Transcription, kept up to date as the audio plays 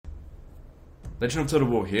Legend of Total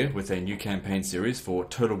War here with a new campaign series for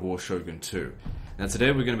Total War Shogun 2. Now today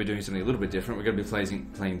we're going to be doing something a little bit different. We're going to be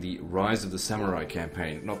playing the Rise of the Samurai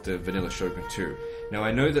campaign, not the vanilla Shogun 2. Now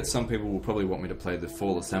I know that some people will probably want me to play the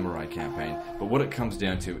Fall of Samurai campaign, but what it comes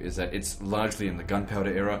down to is that it's largely in the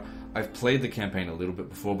Gunpowder era. I've played the campaign a little bit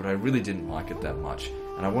before, but I really didn't like it that much.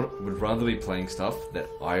 And I would rather be playing stuff that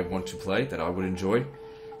I want to play, that I would enjoy.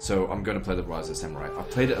 So I'm going to play the Rise of the Samurai. I've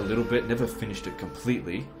played it a little bit, never finished it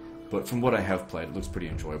completely, but from what I have played, it looks pretty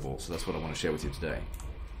enjoyable, so that's what I want to share with you today.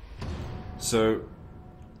 So,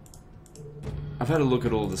 I've had a look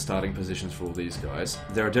at all the starting positions for all these guys.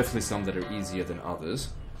 There are definitely some that are easier than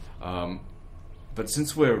others, but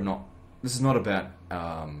since this is not about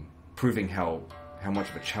proving how much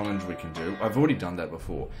of a challenge we can do. I've already done that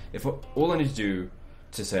before. All I need to do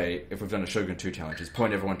to say, if we've done a Shogun 2 challenge, is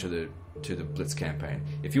point everyone to the Blitz campaign.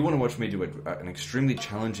 If you want to watch me do an extremely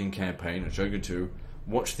challenging campaign in Shogun 2,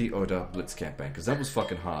 watch the Oda Blitz campaign, because that was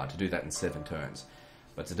fucking hard to do that in 7 turns.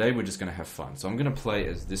 But today we're just going to have fun. So I'm going to play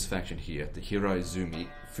as this faction here, the Hiraizumi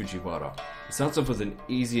Fujiwara. It starts off with an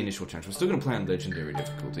easy initial challenge. We're still going to play on Legendary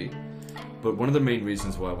difficulty, but one of the main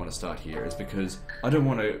reasons why I want to start here is because I don't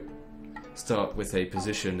want to start with a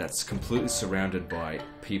position that's completely surrounded by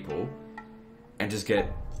people and just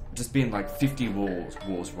being like 50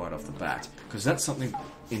 wars right off the bat. Because that's something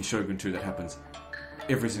in Shogun 2 that happens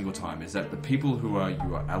every single time, is that the people who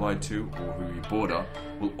you are allied to or who you border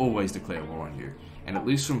will always declare war on you. And at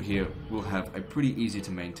least from here, we'll have a pretty easy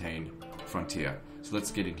to maintain frontier. So let's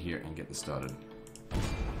get in here and get this started.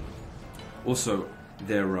 Also,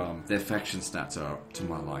 their faction stats are to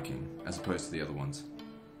my liking, as opposed to the other ones.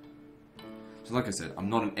 So like I said, I'm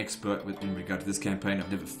not an expert in regard to this campaign. I've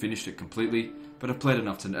never finished it completely, but I've played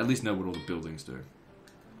enough to at least know what all the buildings do.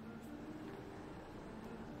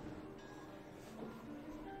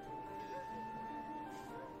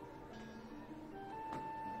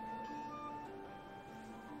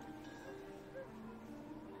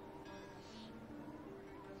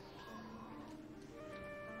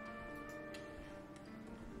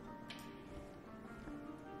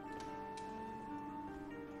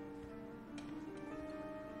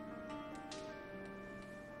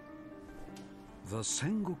 The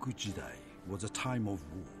Sengoku Jidai was a time of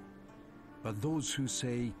war, but those who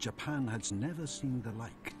say Japan has never seen the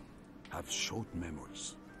like have short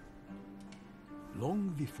memories.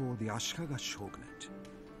 Long before the Ashikaga shogunate,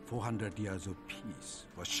 400 years of peace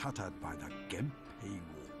was shattered by the Genpei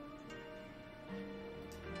War.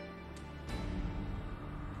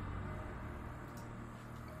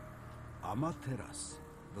 Amaterasu,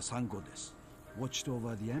 the sun goddess, watched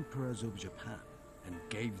over the emperors of Japan and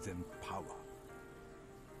gave them power.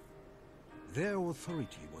 Their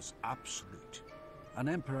authority was absolute. An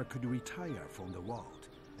emperor could retire from the world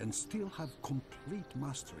and still have complete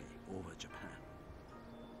mastery over Japan.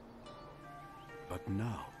 But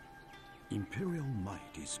now, imperial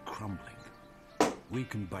might is crumbling,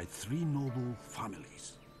 weakened by 3 noble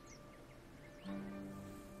families.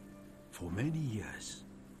 For many years,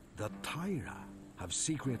 the Taira have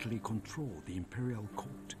secretly controlled the imperial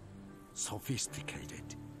court.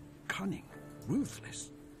 Sophisticated, cunning,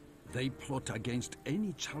 ruthless. They plot against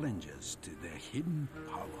any challengers to their hidden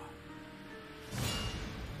power.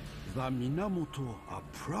 The Minamoto are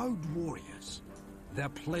proud warriors. Their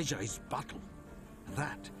pleasure is battle.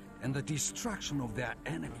 That and the destruction of their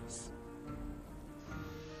enemies.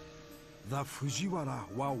 The Fujiwara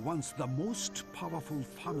were once the most powerful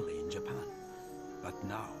family in Japan, but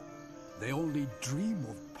now they only dream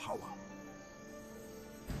of power.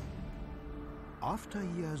 After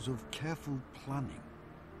years of careful planning,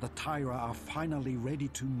 the Taira are finally ready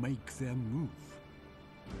to make their move.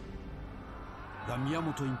 The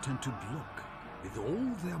Miyamoto intend to block with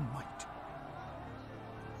all their might.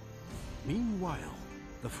 Meanwhile,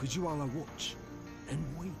 the Fujiwara watch and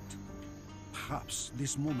wait. Perhaps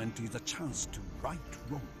this moment is a chance to right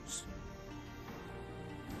wrongs.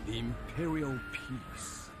 The imperial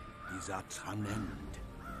peace is at an end.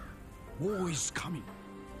 War is coming,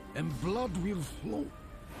 and blood will flow.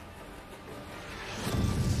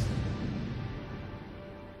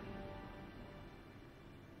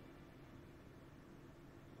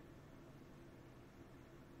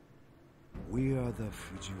 We are the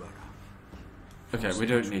Fujiwara. Okay, we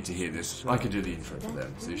don't need to hear this. I could do the intro for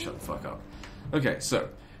them, so you shut the fuck up. Okay, so,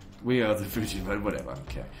 we are the Fujiwara, whatever,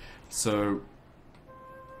 okay. So,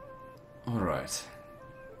 alright.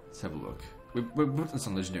 Let's have a look. We put this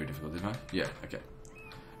on Legendary difficulty, didn't I? Yeah, okay.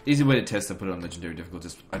 Easy way to test, I put it on Legendary difficulty,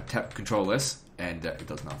 just I tap Control S, and it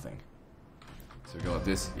does nothing. So we go like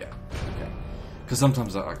this, yeah, okay. Because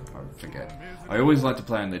sometimes I forget. I always like to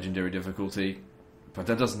play on Legendary difficulty, But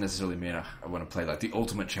that doesn't necessarily mean I want to play like the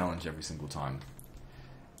ultimate challenge every single time.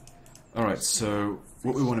 Alright, so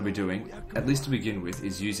what we want to be doing, at least to begin with,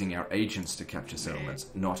 is using our agents to capture settlements,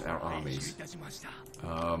 not our armies.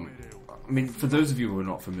 I mean, for those of you who are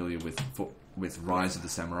not familiar with Rise of the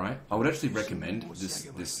Samurai, I would actually recommend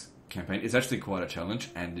this campaign. It's actually quite a challenge,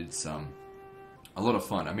 and it's a lot of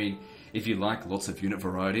fun. I mean, if you like lots of unit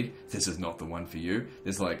variety, this is not the one for you.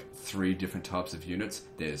 There's like 3 different types of units.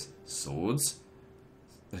 There's swords,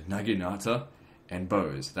 naginata, and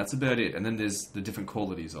bows. That's about it. And then there's the different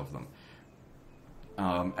qualities of them.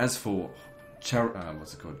 As for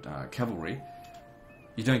cavalry,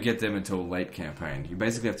 you don't get them until late campaign. You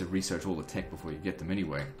basically have to research all the tech before you get them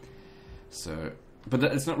anyway. So, but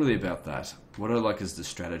it's not really about that. What I like is the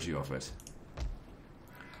strategy of it.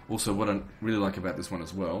 Also, what I really like about this one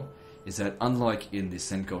as well is that unlike in the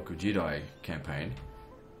Sengoku Jidai campaign,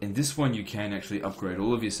 in this one you can actually upgrade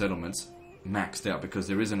all of your settlements maxed out because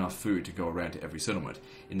there is enough food to go around to every settlement.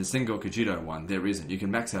 In the Sengoku Jidai one, there isn't. You can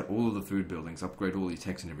max out all of the food buildings, upgrade all your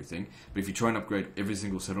techs and everything, but if you try and upgrade every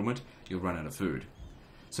single settlement, you'll run out of food.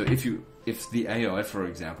 So if the AI, for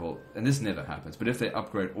example, and this never happens, but if they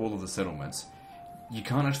upgrade all of the settlements, you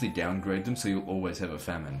can't actually downgrade them, so you'll always have a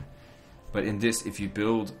famine. But in this, if you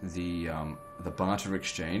build the barter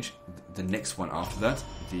exchange, the next one after that,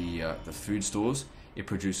 the food stores, it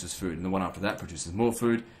produces food, and the one after that produces more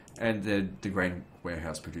food, and the grain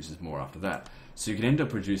warehouse produces more after that. So you can end up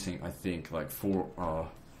producing, I think, like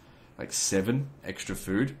 7 extra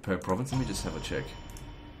food per province. Let me just have a check.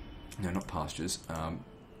 No, not pastures.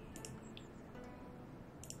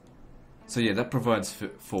 So yeah, that provides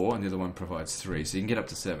 4, and the other one provides 3. So you can get up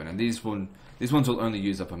to 7, and these ones will only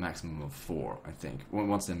use up a maximum of 4, I think,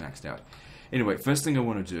 once they're maxed out. Anyway, first thing I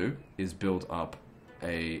want to do is build up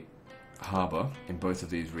a harbour in both of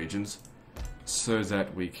these regions, so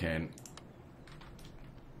that we can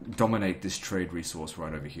dominate this trade resource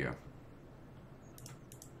right over here.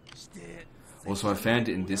 Also, I found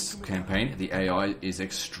in this campaign, the AI is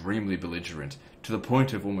extremely belligerent, to the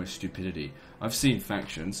point of almost stupidity. I've seen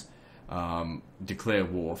factions declare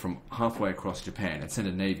war from halfway across Japan and send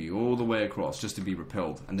a navy all the way across just to be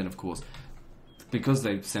repelled, and then of course, because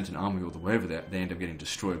they've sent an army all the way over there, they end up getting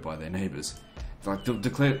destroyed by their neighbours. Like,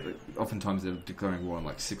 oftentimes they're declaring war on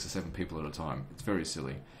like 6 or 7 people at a time. It's very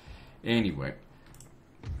silly. Anyway,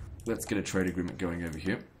 let's get a trade agreement going over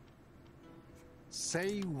here.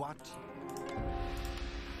 Say what?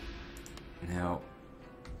 Now,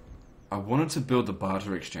 I wanted to build the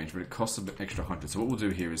barter exchange, but it costs an extra 100. So what we'll do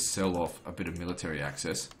here is sell off a bit of military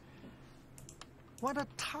access. When a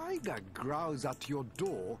tiger growls at your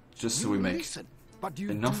door, just so we make listen, but you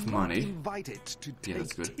enough do money. Not invite it to take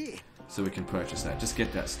that's good. tea. So we can purchase that. Just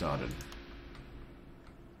get that started.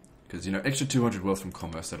 Because, you know, extra 200 wealth from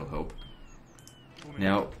commerce, that'll help.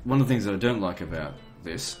 Now, one of the things that I don't like about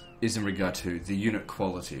this is in regard to the unit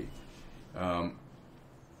quality.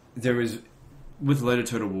 There is, with later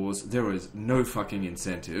Total Wars, there is no fucking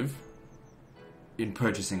incentive in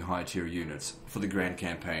purchasing high tier units for the grand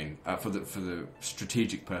campaign, for the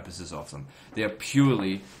strategic purposes of them. They are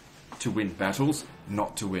purely to win battles,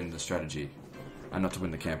 not to win the strategy, and not to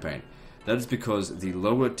win the campaign. That is because the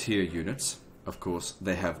lower tier units, of course,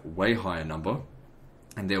 they have way higher number,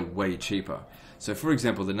 and they're way cheaper. So, for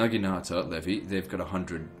example, the Naginata levy, they've got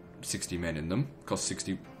 160 men in them, cost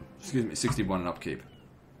 61 in upkeep.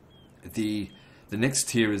 The next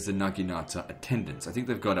tier is the Naginata attendants. I think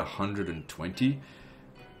they've got 120.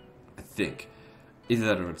 I think either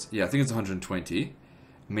that or I think it's 120.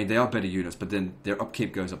 I mean, they are better units, but then their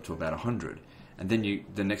upkeep goes up to about 100. And then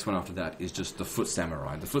the next one after that is just the foot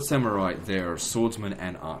samurai. The foot samurai, they're swordsmen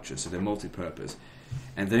and archers, so they're multi-purpose.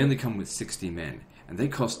 And they only come with 60 men, and they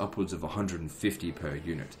cost upwards of 150 per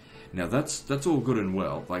unit. Now that's all good and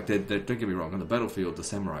well. Like, don't get me wrong, on the battlefield the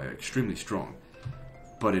samurai are extremely strong.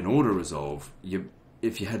 But in order resolve,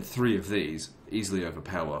 if you had 3 of these, easily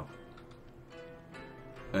overpower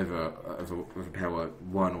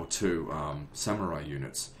 1 or 2 samurai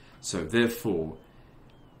units. So therefore,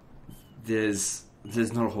 there's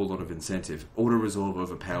not a whole lot of incentive. Auto-resolve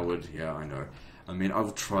overpowered, yeah, I know. I mean,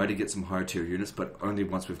 I'll try to get some higher tier units, but only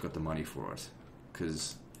once we've got the money for it.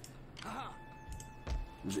 Because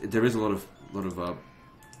there is a lot of I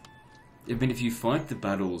mean, if you fight the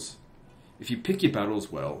battles, if you pick your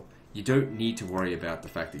battles well, you don't need to worry about the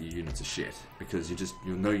fact that your units are shit, because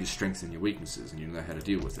you'll know your strengths and your weaknesses, and you'll know how to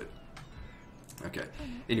deal with it. Okay,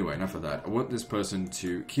 anyway, enough of that. I want this person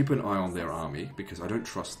to keep an eye on their army, because I don't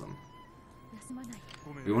trust them.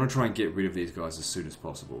 We want to try and get rid of these guys as soon as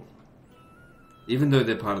possible. Even though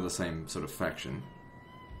they're part of the same sort of faction,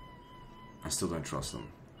 I still don't trust them.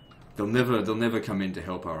 They'll never come in to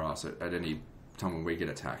help our ass at any time when we get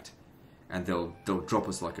attacked, and they'll drop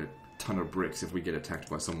us like a ton of bricks if we get attacked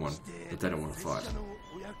by someone that they don't want to fight,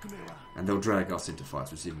 and they'll drag us into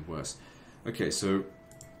fights, which is even worse. Okay, so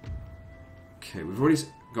we've already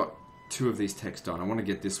got 2 of these techs done. I want to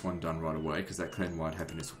get this one done right away because that clan-wide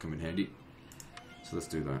happiness will come in handy. So let's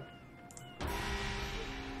do that.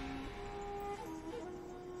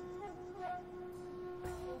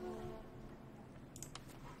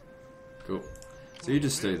 Cool. So you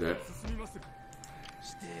just stay there.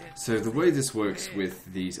 So the way this works with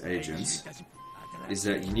these agents is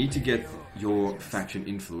that you need to get your faction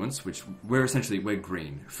influence, which we're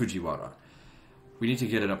green, Fujiwara. We need to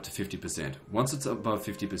get it up to 50%. Once it's above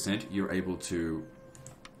 50%, you're able to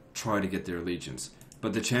try to get their allegiance.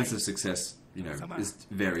 But the chance of success, you know,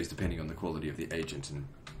 varies depending on the quality of the agent and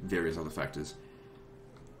various other factors.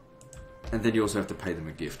 And then you also have to pay them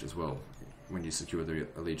a gift as well when you secure their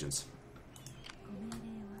allegiance.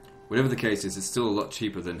 Whatever the case is, it's still a lot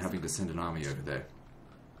cheaper than having to send an army over there.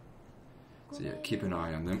 So yeah, keep an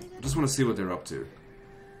eye on them. I just want to see what they're up to.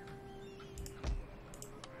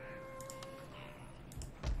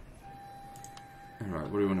 Alright,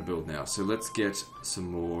 what do we want to build now? So let's get some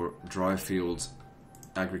more dry fields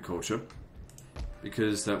agriculture,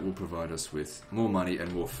 because that will provide us with more money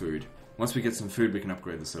and more food. Once we get some food, we can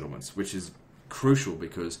upgrade the settlements, which is crucial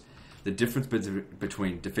because the difference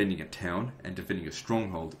between defending a town and defending a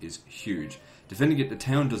stronghold is huge. Defending it, the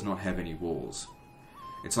town does not have any walls.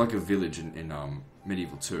 It's like a village in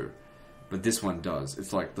Medieval 2, but this one does.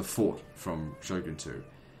 It's like the fort from Shogun 2.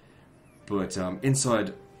 But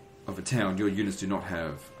inside of a town, your units do not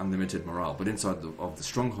have unlimited morale, but inside of the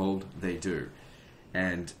stronghold, they do.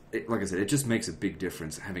 And like I said, it just makes a big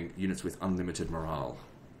difference having units with unlimited morale.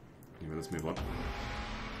 Anyway, let's move on.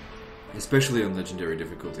 Especially on legendary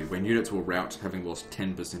difficulty, when units will rout having lost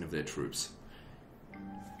 10% of their troops.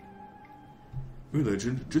 Oh,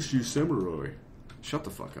 legend, just use samurai. Shut the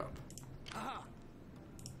fuck up.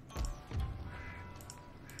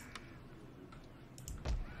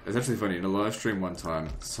 It's actually funny, in a live stream one time,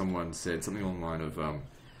 someone said something along the line of,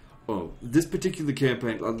 oh, this particular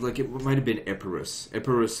campaign, like it might have been Epirus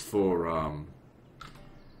for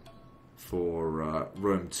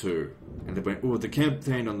Rome 2, and they went, oh, the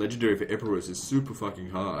campaign on Legendary for Epirus is super fucking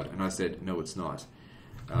hard, and I said, no it's not,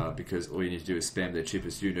 because all you need to do is spam their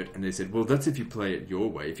cheapest unit, and they said, well that's if you play it your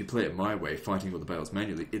way. If you play it my way, fighting all the battles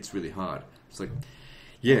manually, it's really hard. It's like,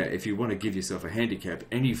 yeah, if you want to give yourself a handicap,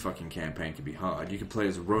 any fucking campaign can be hard. You can play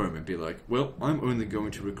as Rome and be like, well, I'm only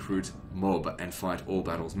going to recruit mob and fight all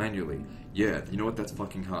battles manually. Yeah, you know what, that's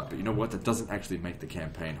fucking hard, but you know what, that doesn't actually make the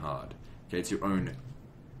campaign hard. Okay, it's your own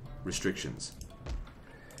restrictions.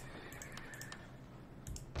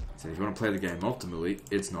 So if you want to play the game optimally,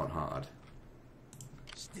 it's not hard.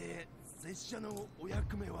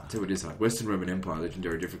 So it is hard. Western Roman Empire,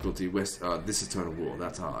 legendary difficulty. This is Total War.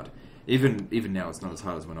 That's hard. Even now, it's not as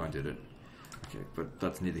hard as when I did it. Okay, but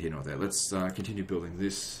that's neither here nor there. Let's continue building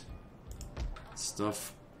this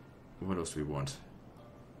stuff. What else do we want?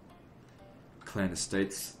 Clan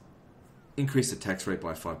estates. Increase the tax rate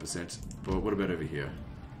by 5%. But what about over here?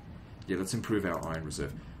 Yeah, let's improve our iron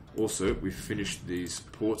reserve. Also, we've finished these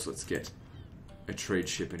ports. Let's get a trade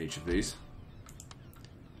ship in each of these.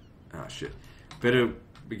 Ah, shit. Better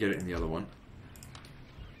we get it in the other one.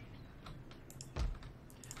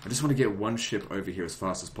 I just want to get one ship over here as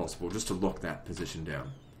fast as possible, just to lock that position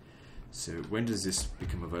down. So, when does this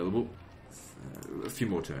become available? A few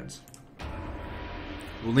more turns.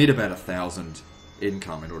 We'll need about 1,000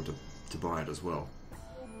 income in order to buy it as well.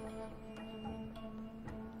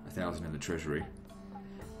 1,000 in the treasury.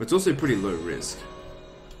 But it's also pretty low risk.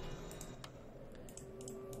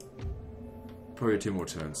 Probably 2 more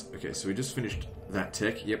turns. Okay, so we just finished that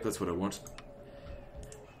tech. Yep, that's what I want.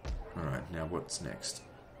 Alright, now what's next?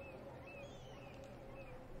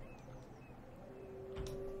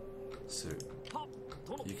 So,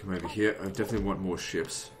 you come over here. I definitely want more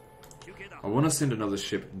ships. I want to send another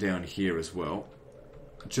ship down here as well.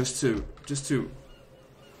 Just to...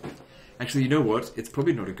 Actually, you know what? It's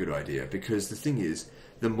probably not a good idea, because the thing is,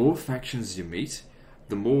 the more factions you meet,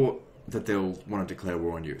 the more that they'll want to declare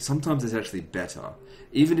war on you. Sometimes it's actually better,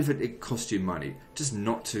 even if it costs you money, just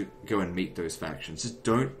not to go and meet those factions. Just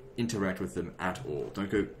don't interact with them at all. Don't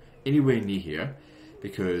go anywhere near here,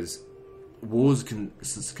 because wars can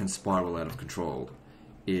spiral out of control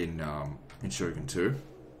in Shogun 2.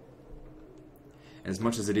 As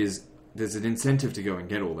much as it is, there's an incentive to go and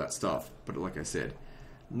get all that stuff, but like I said,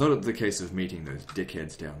 not at the case of meeting those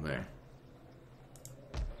dickheads down there.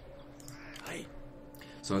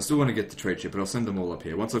 So I still want to get the trade ship, but I'll send them all up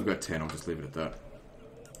here. Once I've got 10, I'll just leave it at that.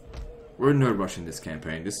 We're in no rush in this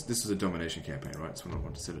campaign. This is a domination campaign, right? That's what I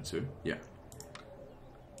want to set it to. Yeah.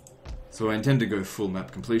 So I intend to go full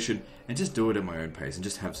map completion and just do it at my own pace and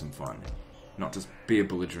just have some fun. Not just be a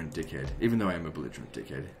belligerent dickhead, even though I am a belligerent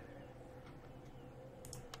dickhead.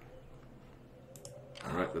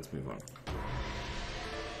 Alright, let's move on.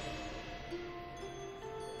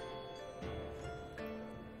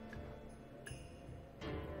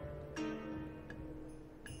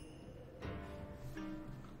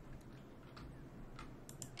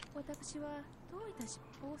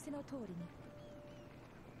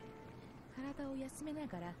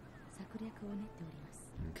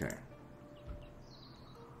 Okay.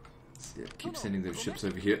 So yeah, keep sending those ships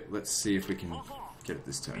over here. Let's see if we can get it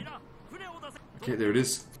this turn. Okay, there it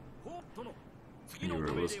is. I knew where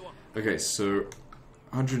it was. Okay, so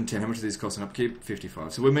 110. How much do these cost an upkeep?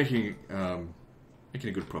 55. So we're making a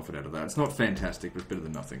good profit out of that. It's not fantastic, but it's better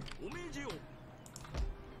than nothing.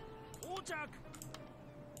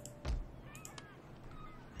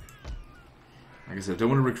 Like I said, I don't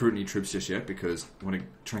want to recruit any troops just yet because I want to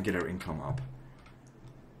try and get our income up.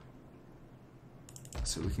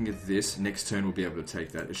 So looking at this, next turn we'll be able to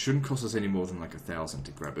take that. It shouldn't cost us any more than like 1,000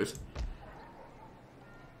 to grab it.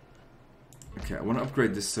 Okay, I want to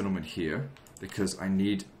upgrade this settlement here because I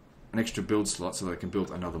need an extra build slot so that I can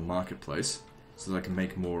build another marketplace so that I can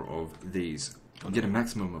make more of these. I'll get a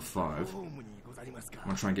maximum of 5. I'm going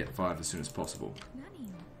to try and get 5 as soon as possible.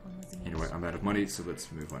 Anyway, I'm out of money, so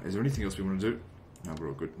let's move on. Is there anything else we want to do? No, we're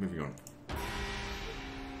all good. Moving on.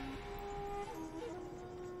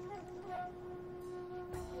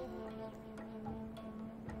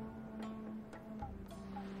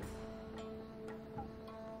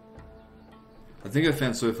 I think I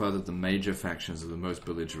found so far that the major factions are the most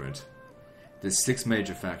belligerent. There's 6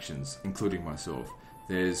 major factions, including myself.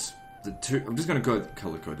 There's the 2... I'm just going to go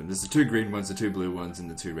color code them. There's the 2 green ones, the 2 blue ones,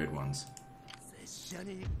 and the 2 red ones.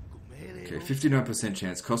 Okay, 59%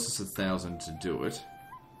 chance. Cost us 1,000 to do it.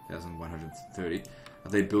 1,130. Are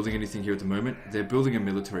they building anything here at the moment? They're building a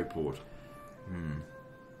military port.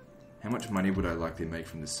 How much money would I likely make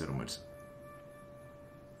from this settlement?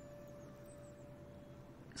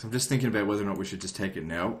 So I'm just thinking about whether or not we should just take it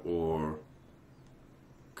now, or...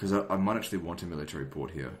 Because I might actually want a military port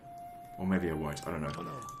here. Or maybe I won't, I don't know.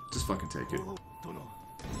 Just fucking take it.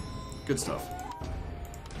 Good stuff.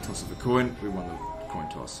 Toss of a coin, we won the coin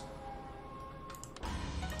toss.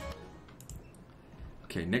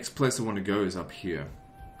 Okay, next place I want to go is up here.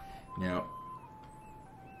 Now...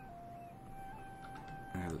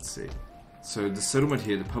 let's see. So the settlement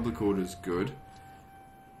here, the public order is good.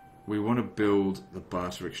 We want to build the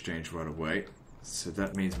barter exchange right away, so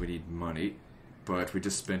that means we need money, but we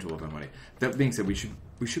just spent all of our money. That being said, we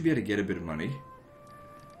should be able to get a bit of money.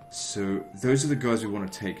 So those are the guys we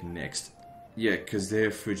want to take next. Yeah, because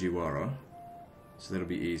they're Fujiwara, so that'll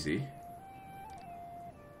be easy.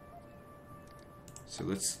 So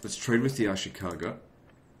let's trade with the Ashikaga.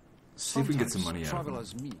 See if we can get some money out of them.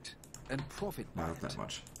 Travelers meet and profit by Not that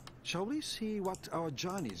much. Shall we see what our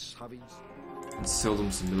journeys have in... And sell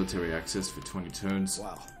them some military access for 20 turns.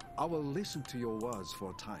 Well, I will listen to your words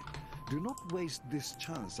for a time. Do not waste this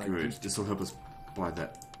chance. Good. This will help us buy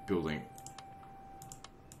that building.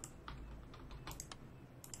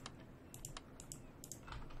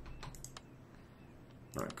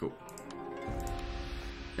 Alright, cool.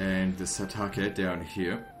 And the Satake down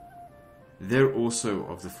here, they're also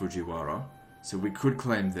of the Fujiwara, so we could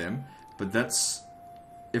claim them, but that's...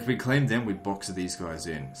 If we claim them, we box these guys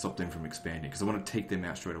in, stop them from expanding, because I want to take them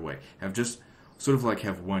out straight away. Have just sort of like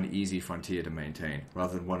have one easy frontier to maintain,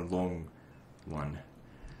 rather than one long one.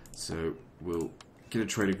 So we'll get a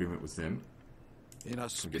trade agreement with them. In a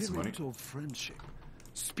spirit of friendship,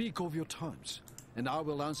 speak of your terms, and I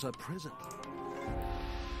will answer presently.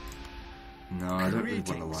 No, I don't really want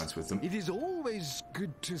an alliance with them. It is always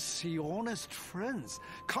good to see honest friends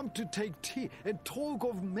come to take tea and talk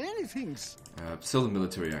of many things. Sell the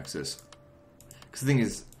military access. Because the thing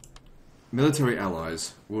is, military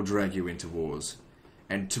allies will drag you into wars.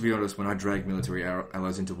 And to be honest, when I drag military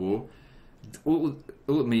allies into war, all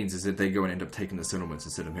it means is that they go and end up taking the settlements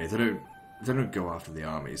instead of me. They don't go after the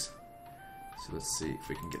armies. So let's see if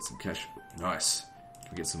we can get some cash. Nice.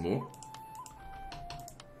 Can we get some more?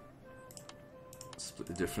 Split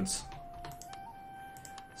the difference.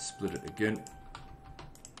 Split it again.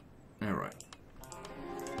 Alright.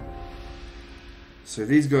 So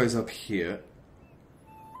these guys up here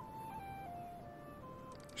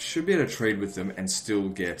should be able to trade with them and still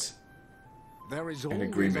get an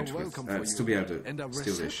agreement with, still be able to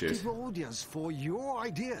steal their shit. Audience for your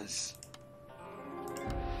ideas.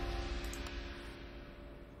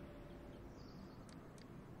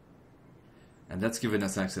 And that's given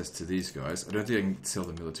us access to these guys. I don't think I can sell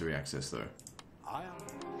the military access though.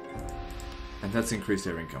 And that's increased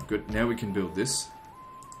our income. Good. Now we can build this,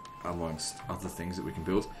 amongst other things that we can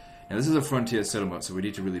build. Now this is a frontier settlement, so we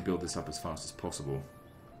need to really build this up as fast as possible.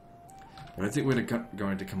 I don't think we're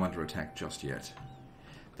going to come under attack just yet.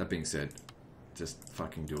 That being said, just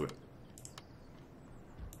fucking do it.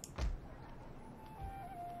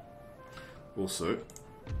 Also,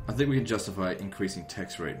 I think we can justify increasing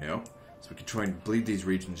tax rate now, so we can try and bleed these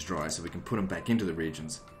regions dry, so we can put them back into the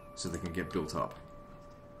regions, so they can get built up.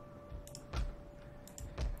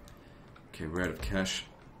 Okay, we're out of cash.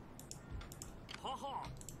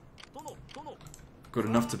 Got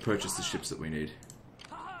enough to purchase the ships that we need.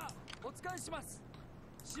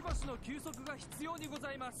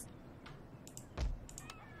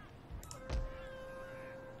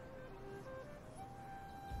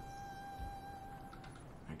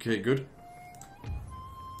 Okay, good.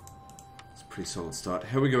 It's a pretty solid start.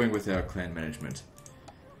 How are we going with our clan management?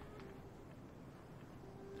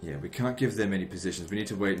 Yeah, we can't give them any positions. We need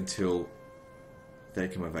to wait until they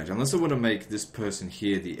come of age. Unless I want to make this person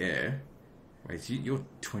here the heir. Wait, you're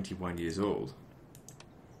 21 years old.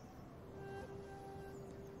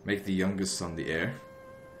 Make the youngest son the heir.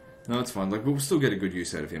 No, it's fine. Like, we'll still get a good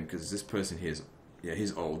use out of him, because this person here is... Yeah,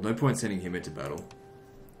 he's old. No point sending him into battle.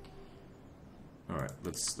 Alright,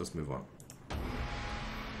 let's move on. I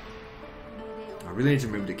really need to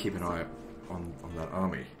remember to keep an eye on that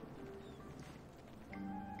army.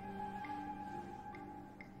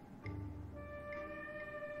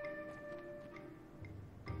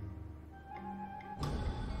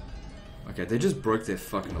 Okay, they just broke their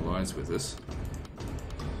fucking alliance with us.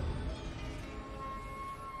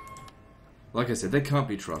 Like I said, they can't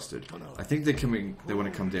be trusted. I think they're coming. They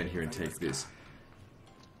want to come down here and take this.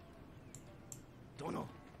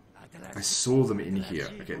 I saw them in here.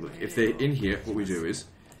 Okay, look, if they're in here, what we do is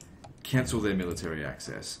cancel their military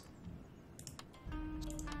access. And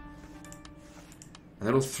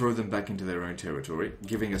that'll throw them back into their own territory,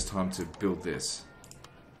 giving us time to build this.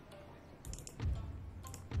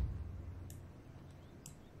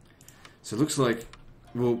 So it looks like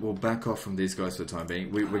we'll back off from these guys for the time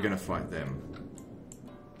being. We're gonna fight them.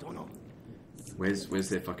 Where's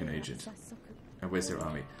their fucking agent? And where's their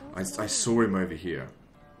army? I saw him over here.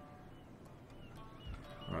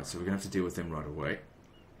 Alright, so we're gonna have to deal with them right away.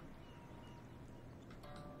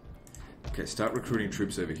 Okay, start recruiting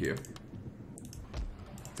troops over here.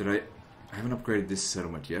 I haven't upgraded this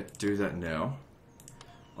settlement yet. Do that now.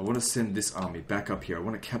 I want to send this army back up here. I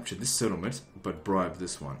want to capture this settlement, but bribe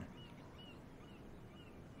this one.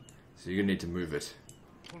 So you're gonna need to move it.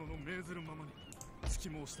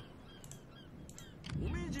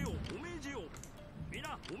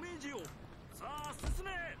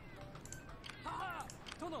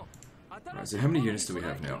 Right, so how many units do we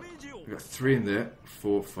have now? We've got 3 in there.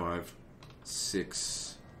 4, 5,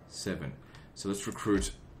 6, 7. So let's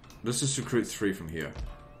just recruit 3 from here.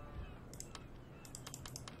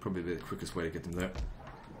 Probably the quickest way to get them there.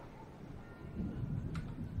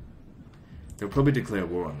 They'll probably declare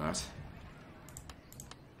war on that.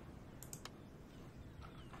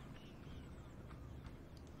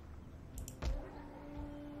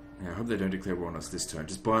 Yeah, I hope they don't declare war on us this turn.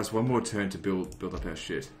 Just buy us one more turn to build up our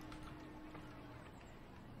shit.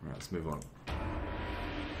 Right, let's move on.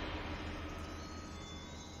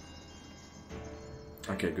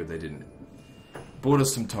 Okay, good, they didn't. Bought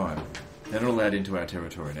us some time. They're not allowed into our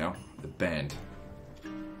territory now. They're banned.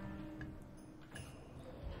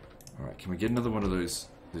 Alright, can we get another one of those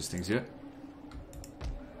things yet?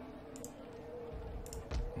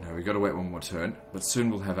 No, we gotta wait one more turn, but soon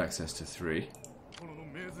we'll have access to 3.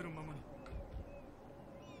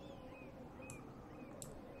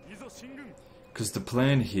 Because the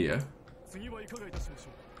plan here...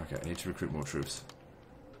 Okay, I need to recruit more troops.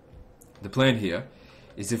 The plan here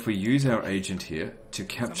is if we use our agent here to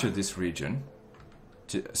capture this region,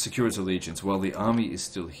 to secure its allegiance while the army is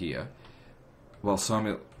still here, while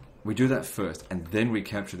we do that first, and then we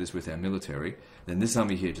capture this with our military, then this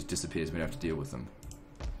army here just disappears, we don't have to deal with them.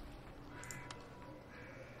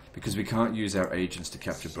 Because we can't use our agents to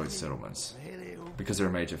capture both settlements. Because they're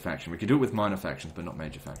a major faction. We can do it with minor factions, but not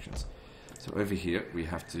major factions. So over here, we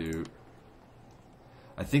have to...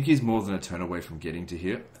 I think he's more than a turn away from getting to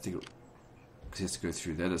here. I think because he has to go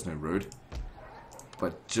through there, there's no road.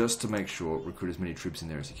 But just to make sure, recruit as many troops in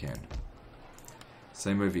there as you can.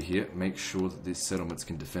 Same over here, make sure that these settlements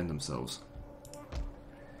can defend themselves.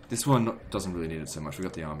 This one doesn't really need it so much, we've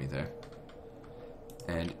got the army there.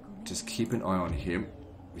 And just keep an eye on him.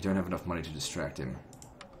 We don't have enough money to distract him.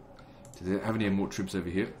 Do they have any more troops over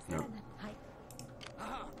here? No.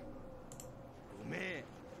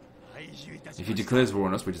 If he declares war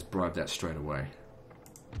on us, we just bribe that straight away.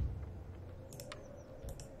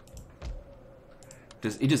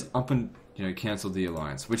 He just up and, you know, cancelled the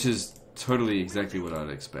alliance, which is totally exactly what I'd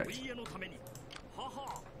expect.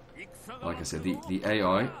 Like I said, the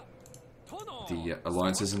AI, the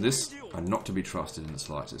alliances in this are not to be trusted in the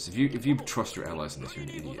slightest. If you trust your allies in this, you're an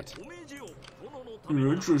idiot. I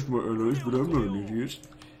don't trust my allies, but I'm not an idiot.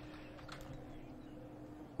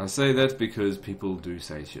 I say that because people do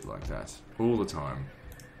say shit like that all the time.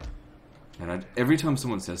 And every time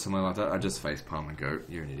someone says something like that, I just facepalm and go,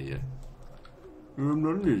 you're an idiot. I'm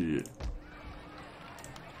not an idiot.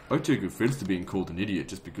 I take offense to being called an idiot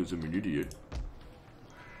just because I'm an idiot.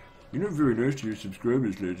 You're not very nice to your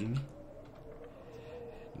subscribers, legend.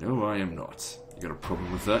 No, I am not. You got a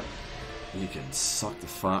problem with that? You can suck the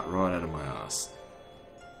fart right out of my ass.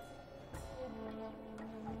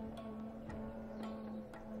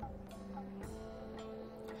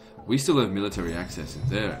 We still have military access in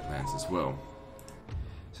their lands as well.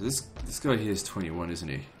 So this guy here is 21, isn't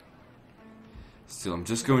he? Still, I'm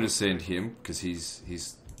just going to send him because he's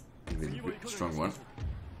going to be the strong one.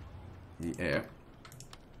 The heir.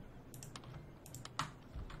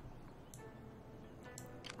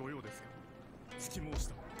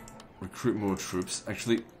 Recruit more troops.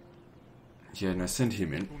 Actually, yeah, no, send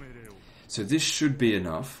him in. So this should be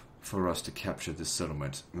enough for us to capture this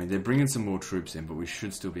settlement. I mean, they're bringing some more troops in, but we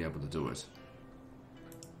should still be able to do it.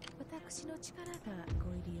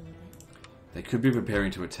 They could be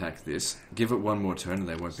preparing to attack this. Give it one more turn and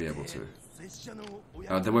they won't be able to.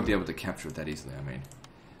 They won't be able to capture it that easily, I mean.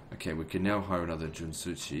 Okay, we can now hire another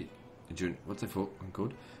Junsatsushi. What's it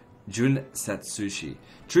called? Jun Satsushi.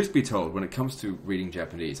 Truth be told, when it comes to reading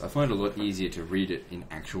Japanese, I find it a lot easier to read it in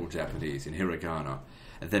actual Japanese, in hiragana,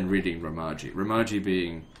 than reading Romaji. Romaji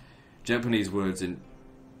being Japanese words in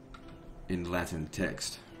Latin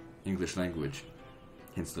text, English language,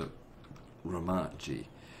 hence the Romaji.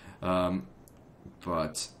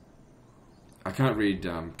 But I can't read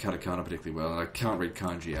katakana particularly well, and I can't read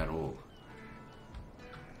kanji at all.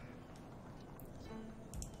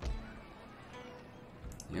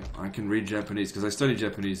 Yep, I can read Japanese because I studied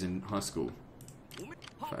Japanese in high school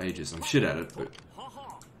for ages. I'm shit at it, but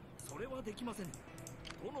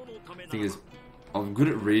the thing is, I'm good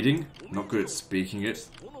at reading, not good at speaking it,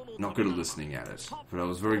 not good at listening at it. But I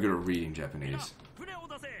was very good at reading Japanese.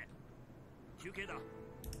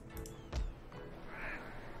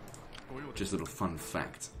 Just a little fun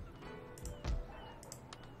fact.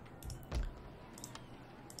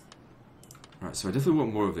 Alright, so I definitely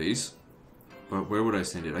want more of these. But where would I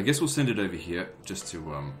send it? I guess we'll send it over here, just to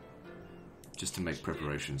make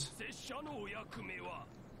preparations.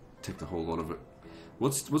 Take the whole lot of it.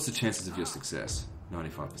 What's the chances of your success?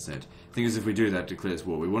 95%. Thing is, if we do that, declares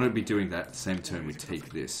war. We want to be doing that at the same turn we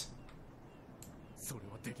take this.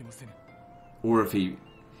 Or if he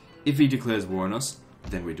declares war on us,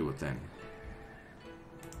 then we do it then.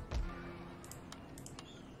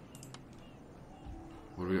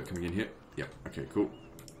 What do we got coming in here? Yep, okay, cool.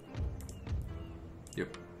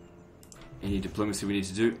 Yep. Any diplomacy we need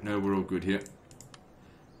to do? No, we're all good here.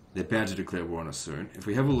 They're bound to declare war on us soon. If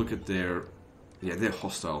we have a look at their... Yeah, they're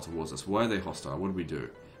hostile towards us. Why are they hostile? What did we do?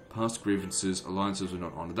 Past grievances, alliances were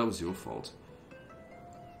not honored. That was your fault.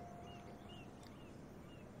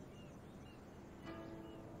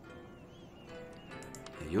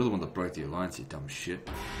 Yeah, you're the one that broke the alliance, you dumb shit.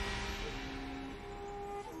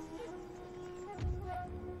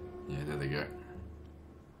 Yeah, there they go.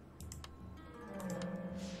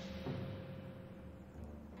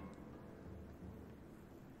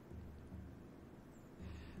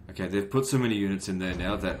 Okay, they've put so many units in there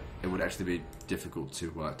now that it would actually be difficult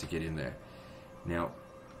to get in there. Now,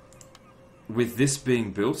 with this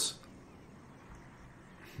being built,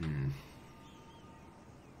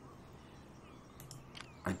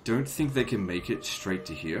 I don't think they can make it straight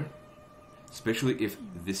to here, especially if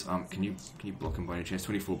this can you block them by any chance?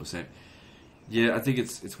 24%. Yeah, I think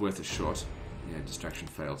it's worth a shot. Yeah, distraction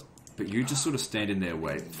failed. But you just sort of stand in their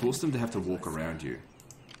way, force them to have to walk around you.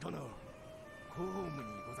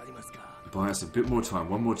 Buy us a bit more time.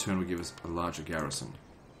 One more turn will give us a larger garrison.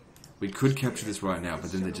 We could capture this right now, but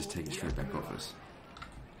then they just take it straight back off us.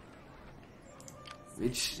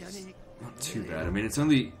 Which is not too bad. I mean, it's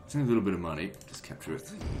only a little bit of money. Just capture it.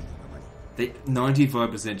 They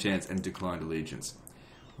 95% chance and declined allegiance.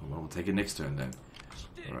 Well, we'll take it next turn then.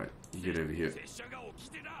 Alright, you get over here.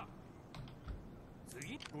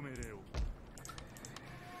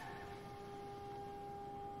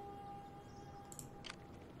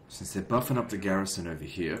 Since they're buffing up the garrison over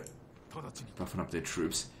here, buffing up their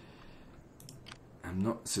troops,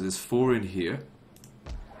 so there's 4 in here.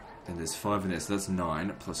 And there's 5 in there, so that's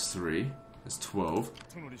 9 plus 3. That's 12.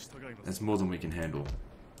 That's more than we can handle.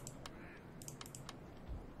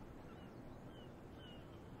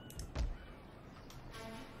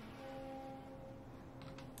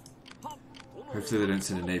 Hopefully they don't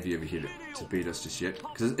send a navy over here to beat us just yet,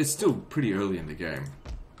 because it's still pretty early in the game.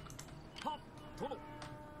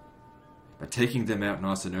 But taking them out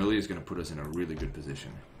nice and early is going to put us in a really good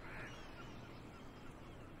position.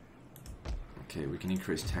 Okay, we can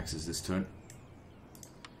increase taxes this turn.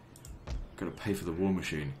 Got to pay for the war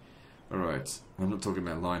machine. Alright, I'm not talking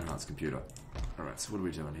about Lionheart's computer. Alright, so what are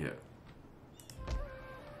we doing here?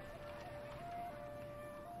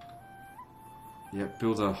 Yep,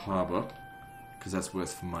 build a harbour, because that's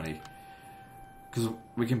worth money. Because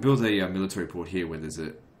we can build a military port here where there's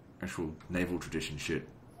a actual naval tradition shit.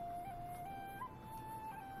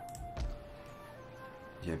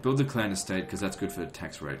 Yeah, build the clan estate, because that's good for the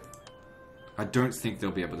tax rate. I don't think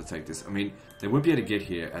they'll be able to take this. I mean, they won't be able to get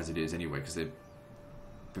here as it is anyway, because they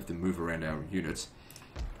have to move around our units.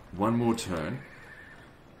 One more turn.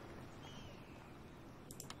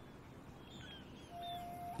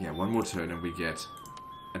 Yeah, one more turn and we get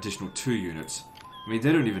additional 2 units. I mean,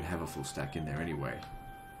 they don't even have a full stack in there anyway.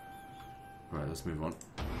 Alright, let's move on.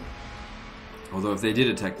 Although if they did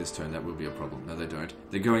attack this turn, that will be a problem. No, they don't.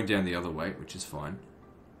 They're going down the other way, which is fine.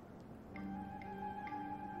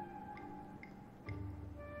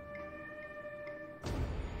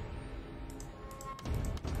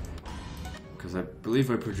 Because I believe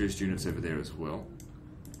I produced units over there as well.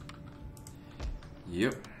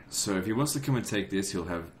 Yep. So if he wants to come and take this, he'll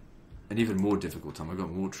have an even more difficult time. I've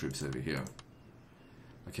got more troops over here.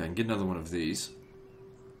 Okay, I can get another one of these.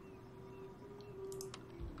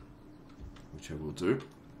 Which I will do.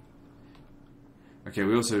 Okay,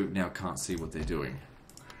 we also now can't see what they're doing.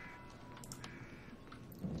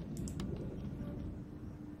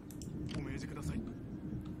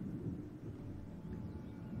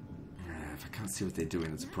 If I can't see what they're doing,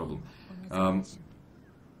 that's a problem.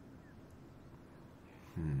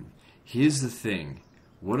 Here's the thing.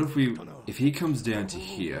 What if he comes down to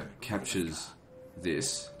here, captures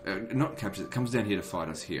this, not captures it, comes down here to fight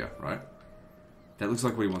us here, right? That looks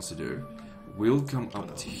like what he wants to do. We'll come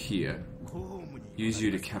up to here, use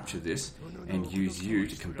you to capture this, and use you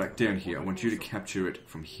to come back down here. I want you to capture it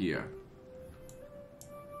from here.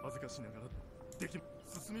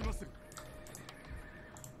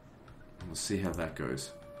 And we'll see how that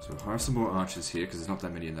goes. So hire some more archers here, because there's not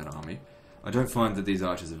that many in that army. I don't find that these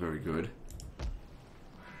archers are very good.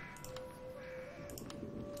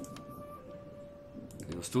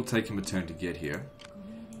 It'll still take him a turn to get here.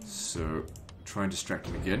 So, try and distract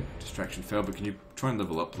him again. Distraction failed, but can you try and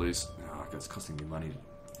level up, please? Oh, that's costing me money.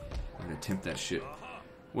 I'm going to attempt that shit.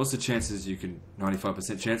 What's the chances you can...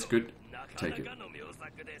 95% chance? Good. Take it.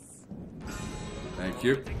 Thank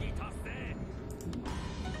you.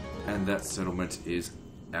 And that settlement is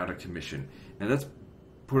out of commission. Now that's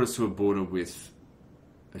put us to a border with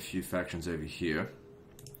a few factions over here.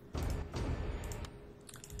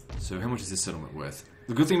 So how much is this settlement worth?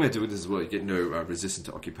 The good thing about doing this as well, you get no resistance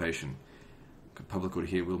to occupation. Public order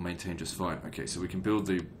here will maintain just fine. Okay, so we can build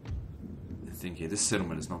the thing here. This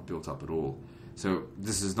settlement is not built up at all. So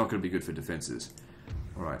this is not going to be good for defenses.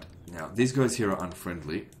 Alright, now these guys here are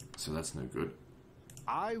unfriendly, so that's no good.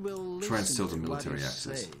 I will try and sell the military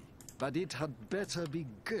access. But it had better be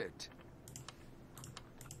good.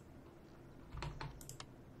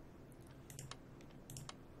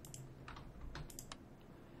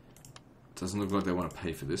 Doesn't look like they want to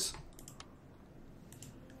pay for this.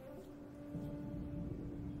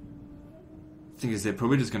 Thing is, they're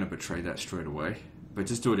probably just going to betray that straight away. But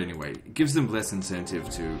just do it anyway. It gives them less incentive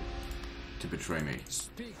to betray me.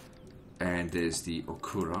 And there's the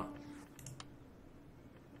Okura.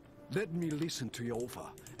 Let me listen to your offer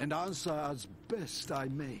and answer as best I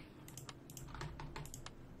may.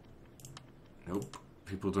 Nope.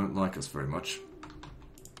 People don't like us very much.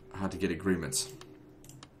 Hard to get agreements.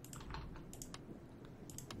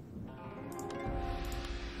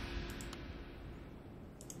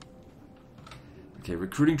 Okay,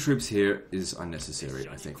 recruiting troops here is unnecessary,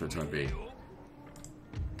 I think, for the time being.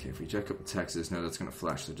 Okay, if we jack up the taxes, no, that's going to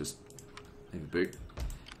flash, so just leave it big.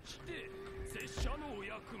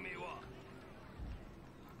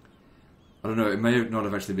 I don't know, it may not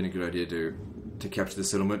have actually been a good idea to capture the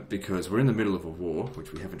settlement, because we're in the middle of a war,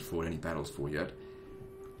 which we haven't fought any battles for yet.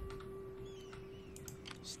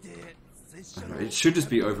 I don't know, it should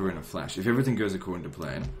just be over in a flash. If everything goes according to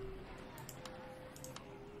plan,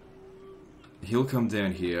 he'll come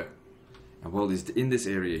down here, and while he's in this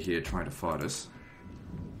area here trying to fight us,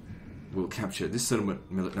 we'll capture this settlement.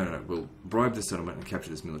 We'll bribe the settlement and capture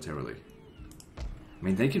this militarily. I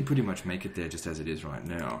mean, they can pretty much make it there just as it is right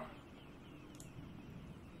now.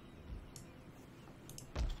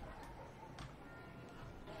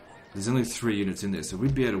 There's only 3 units in there, so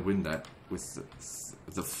we'd be able to win that with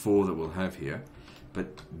the 4 that we'll have here. But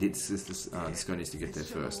this guy needs to get there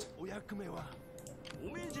first.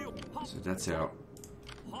 So that's our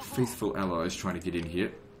faithful allies trying to get in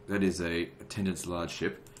here. That is a attendance large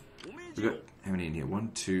ship. We've got how many in here?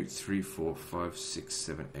 1, 2, 3, 4, 5, 6,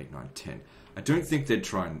 7, 8, 9, 10. I don't think they'd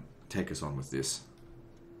try and take us on with this.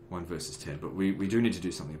 1 versus 10, but we do need to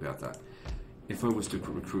do something about that. If I was to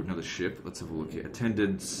recruit another ship, let's have a look here.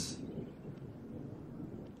 Attendance.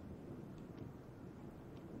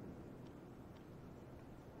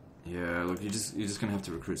 Yeah, look, you're just gonna have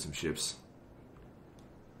to recruit some ships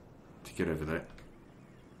to get over there.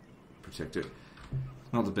 Protect it.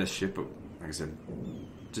 Not the best ship, but like I said,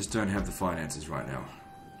 just don't have the finances right now.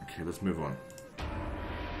 Okay, let's move on.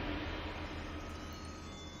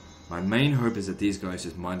 My main hope is that these guys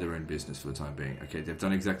just mind their own business for the time being. Okay, they've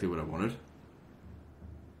done exactly what I wanted.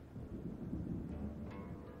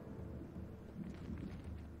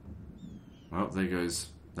 Well, there goes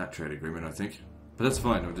that trade agreement, I think. But that's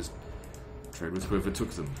fine, I'll just trade with whoever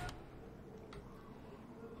took them.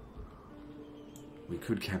 We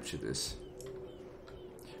could capture this.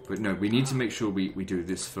 But no, we need to make sure we do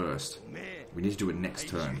this first. We need to do it next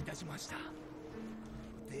turn.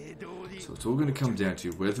 So it's all going to come down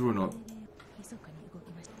to whether or not...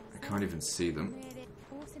 I can't even see them.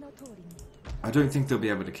 I don't think they'll be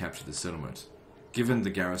able to capture the settlement. Given the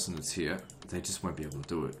garrison that's here, they just won't be able to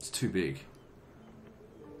do it. It's too big.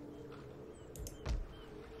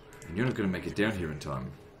 And you're not going to make it down here in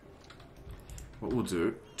time. What we'll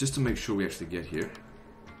do, just to make sure we actually get here,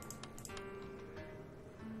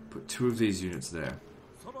 put 2 of these units there.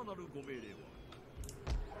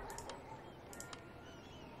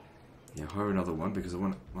 Yeah, hire another one because I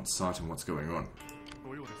want sight on what's going on.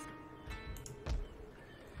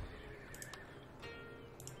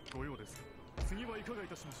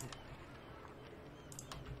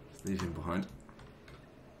 Leave him behind.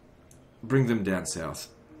 Bring them down south.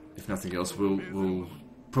 If nothing else, we'll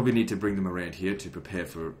probably need to bring them around here to prepare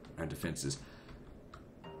for our defenses.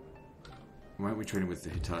 Why aren't we trading with the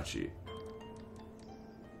Hitachi?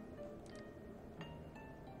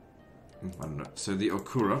 I don't know. So the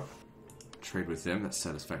Okura, trade with them. That's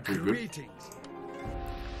satisfactory. Good.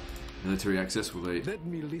 Military access. Will they? Let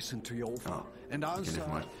me listen to your offer and answer. Okay,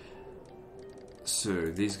 never mind. So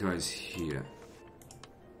these guys here.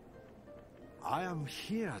 I am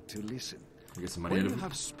here to listen. We get some money When out you of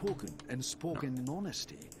have spoken and spoken in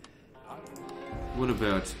honesty. What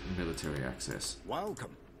about military access?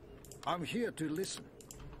 Welcome. I'm here to listen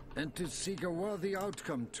and to seek a worthy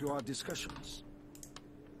outcome to our discussions.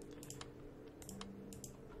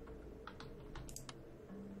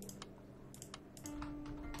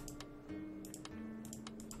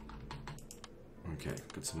 Okay,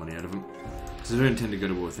 got some money out of them. Because I don't intend to go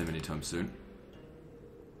to war with them anytime soon.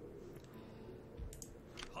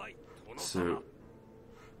 So,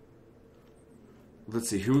 let's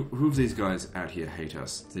see, who of these guys out here hate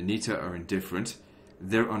us? The Nita are indifferent.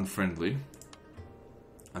 They're unfriendly.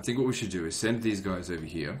 I think what we should do is send these guys over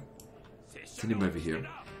here. Send him over here.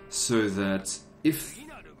 So that if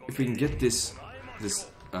we can get this to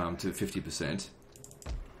 50%,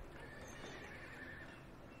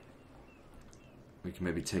 we can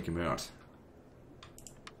maybe take him out.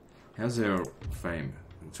 How's our fame?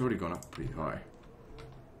 It's already gone up pretty high.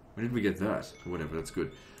 When did we get that? Or whatever, that's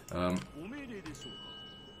good.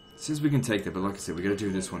 Says we can take that, but like I said, we gotta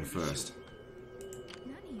do this one first.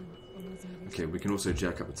 Okay, we can also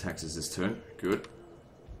jack up the taxes this turn. Good.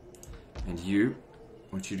 And you,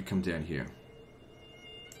 I want you to come down here.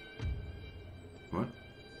 What?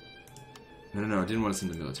 No, I didn't want to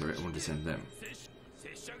send the military, I wanted to send them.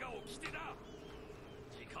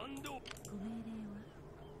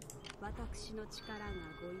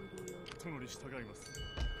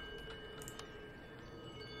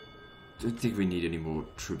 Don't think we need any more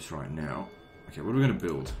troops right now. Okay, what are we going to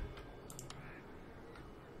build?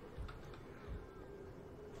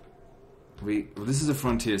 Well, this is a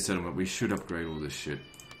frontier settlement. We should upgrade all this shit.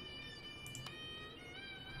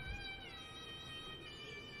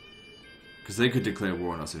 Because they could declare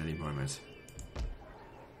war on us at any moment.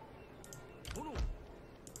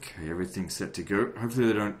 Okay, everything's set to go. Hopefully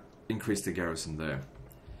they don't increase the garrison there.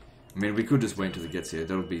 I mean, we could just wait until it gets here.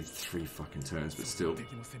 That'll be 3 fucking turns, but still.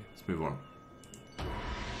 Let's move on.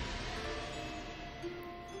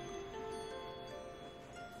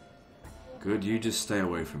 Good, you just stay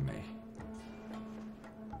away from me.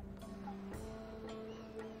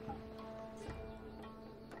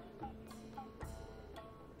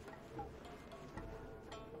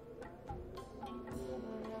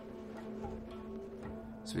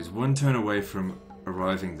 So he's one turn away from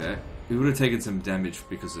arriving there. He would have taken some damage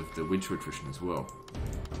because of the winter attrition as well.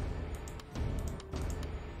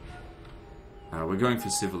 We're going for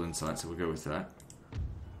civil insight, so we'll go with that.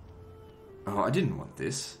 Oh, I didn't want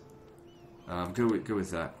this. Go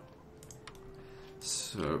with that.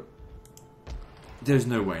 So, there's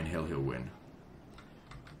no way in hell he'll win.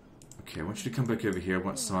 Okay, I want you to come back over here. I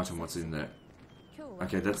want sight on what's in there.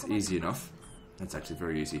 Okay, that's easy enough. That's actually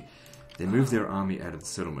very easy. They move their army out of the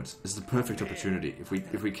settlement. This is the perfect opportunity. If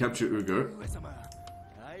we capture Ugo.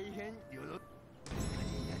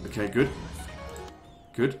 Okay, good.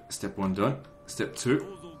 Good. Step 1 done. Step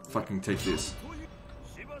 2. Fucking take this.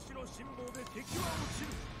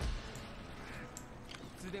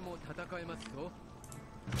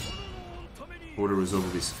 Order resolve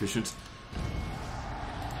will be sufficient.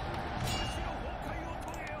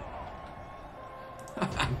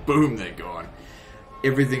 Boom, they're gone.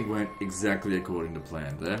 Everything went exactly according to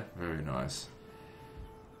plan there. Very nice.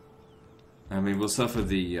 I mean, we'll suffer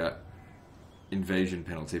the invasion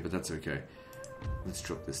penalty, but that's okay. Let's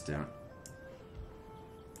drop this down.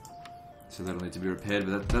 So that'll need to be repaired,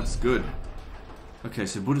 but that's good. Okay,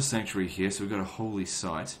 so Buddha Sanctuary here, so we've got a holy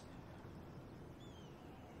site.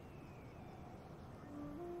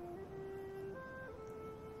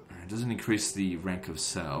 It doesn't increase the rank of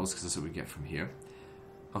cells, because that's what we get from here.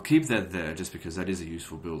 I'll keep that there, just because that is a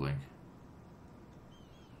useful building.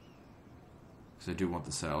 Because I do want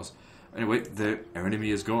the cells. Anyway, our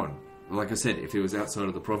enemy is gone. Like I said, if he was outside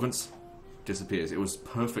of the province, disappears. It was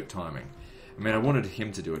perfect timing. I mean, I wanted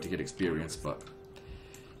him to do it to get experience, but,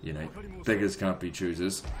 you know, beggars can't be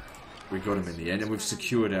choosers. We got him in the end, and we've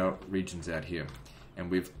secured our regions out here.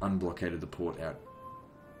 And we've unblockaded the port out.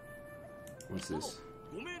 What's this?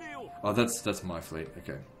 Oh, that's my fleet.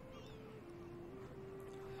 Okay.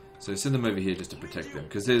 So send them over here just to protect them,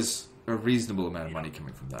 because there's a reasonable amount of money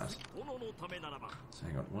coming from that. So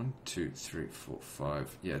hang on, 1, 2, 3, 4,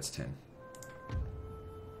 5. Yeah, it's 10.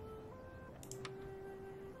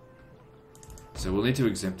 So we'll need to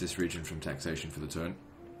exempt this region from taxation for the turn,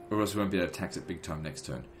 or else we won't be able to tax it big time next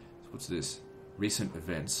turn. So what's this? Recent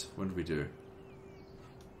events. What did we do?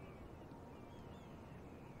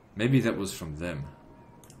 Maybe that was from them.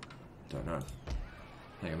 Don't know.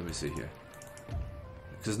 Hang on, let me see here.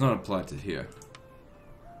 Because it's not applied to here.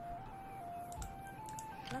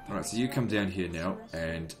 Alright, so you come down here now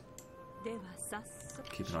and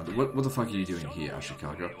keep an eye on them. What the fuck are you doing here,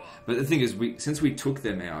 Ashikaga? But the thing is, since we took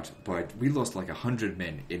them out, we lost like 100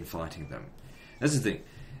 men in fighting them. That's the thing.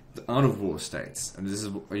 The Art of War states, and this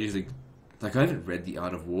is I usually... Like, I haven't read The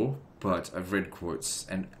Art of War, but I've read quotes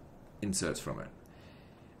and inserts from it.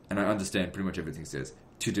 And I understand pretty much everything it says.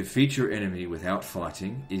 To defeat your enemy without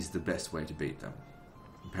fighting is the best way to beat them.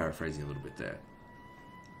 I'm paraphrasing a little bit there.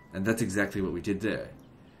 And that's exactly what we did there.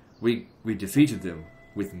 We defeated them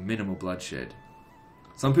with minimal bloodshed.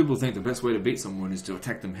 Some people think the best way to beat someone is to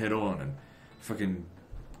attack them head on and fucking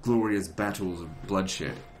glorious battles of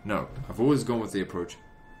bloodshed. No, I've always gone with the approach,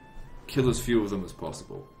 kill as few of them as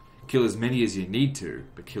possible. Kill as many as you need to,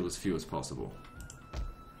 but kill as few as possible.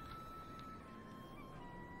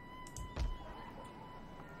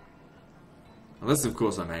 Unless, of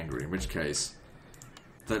course, I'm angry, in which case,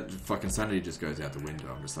 that fucking sanity just goes out the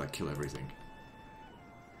window. I'm just like, kill everything.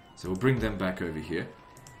 So we'll bring them back over here.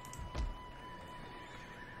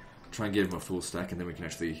 Try and give them a full stack, and then we can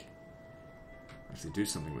actually do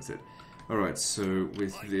something with it. Alright, so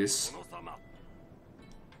with this...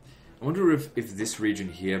 I wonder if this region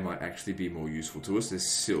here might actually be more useful to us. There's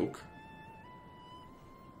silk.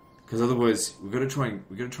 Because otherwise, we're gonna try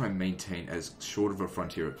and maintain as short of a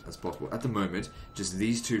frontier as possible. At the moment, just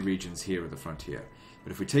these two regions here are the frontier.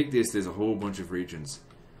 But if we take this, there's a whole bunch of regions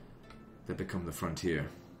that become the frontier.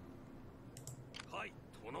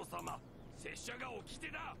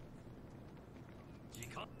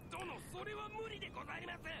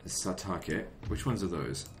 Satake. Which ones are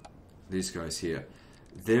those? These guys here.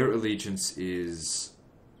 Their allegiance is...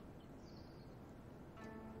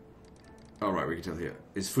 Alright, we can tell here.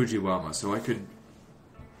 Is Fujiwara, so we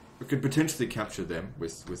could potentially capture them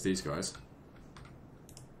with these guys.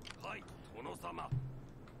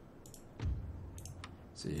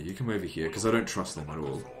 So yeah, you come over here, because I don't trust them at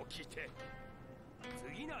all.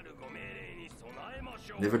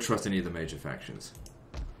 Never trust any of the major factions.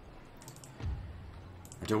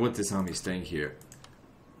 I don't want this army staying here.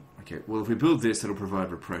 Okay, well if we build this, it'll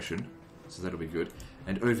provide repression, so that'll be good.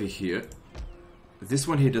 And over here, this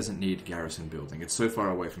one here doesn't need garrison building. It's so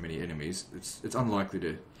far away from any enemies. It's unlikely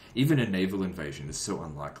to... Even a naval invasion is so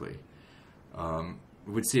unlikely.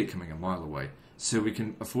 we would see it coming a mile away. So we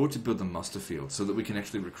can afford to build the muster field so that we can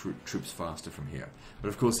actually recruit troops faster from here. But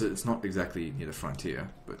of course it's not exactly near the frontier,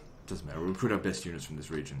 but it doesn't matter. We'll recruit our best units from this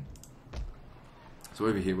region. So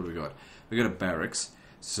over here, what do we got? We got a barracks.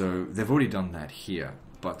 So they've already done that here,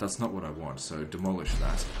 but that's not what I want, so demolish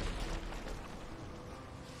that.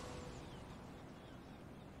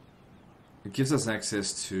 It gives us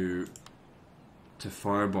access to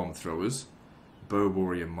firebomb throwers, bow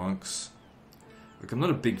warrior monks. Look, I'm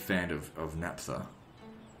not a big fan of Naphtha.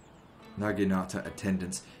 Naginata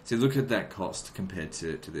attendants. See, look at that cost compared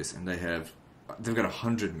to this, and they've got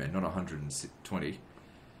 100 men, not 120.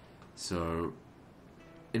 So,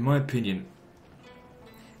 in my opinion,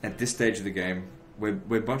 at this stage of the game,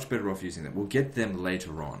 we're much better off using them. We'll get them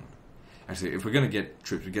later on. Actually, if we're going to get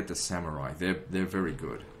troops, we get the samurai. They're very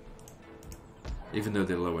good, even though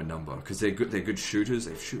they're low in number, because they're good shooters.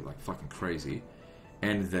 They shoot like fucking crazy,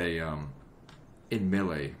 and they in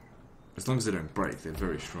melee, as long as they don't break, they're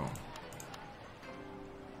very strong.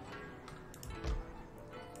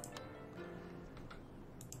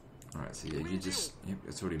 Alright, so yeah, you just... Yep,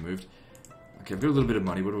 it's already moved. Okay, I've got a little bit of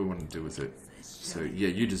money. What do we want to do with it? So, yeah,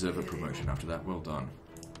 you deserve a promotion after that. Well done.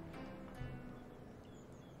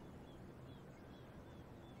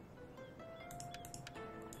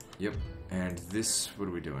 Yep, and this... What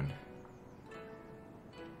are we doing?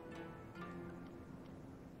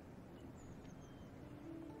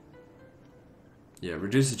 Yeah,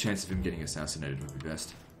 reduce the chance of him getting assassinated would be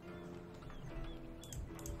best.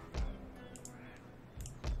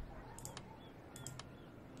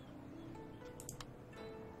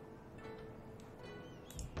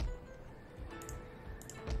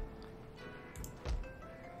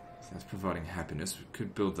 So that's providing happiness. We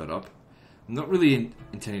could build that up. I'm not really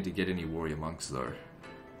intending to get any warrior monks though.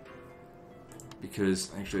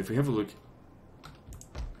 Because, actually, if we have a look...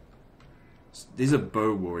 These are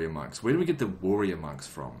bow warrior monks. Where do we get the warrior monks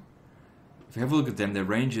from? If we have a look at them, their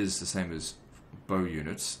range is the same as bow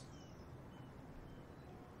units.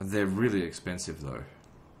 They're really expensive though.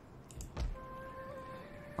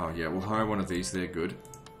 Oh yeah, we'll hire one of these. They're good.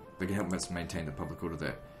 They can help us maintain the public order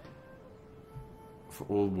there. For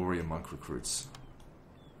all warrior monk recruits.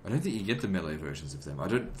 I don't think you get the melee versions of them. I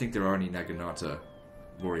don't think there are any Naginata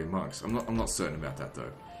warrior monks. I'm not certain about that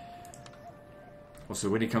though. Also,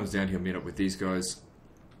 when he comes down, he'll meet up with these guys.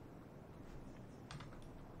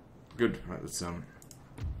 Good. Right, let's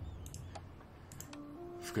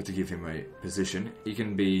forgot to give him a position. He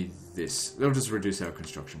can be this. That'll just reduce our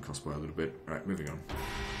construction cost by a little bit. Right, moving on.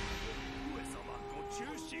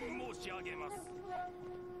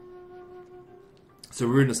 So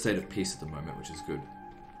we're in a state of peace at the moment, which is good.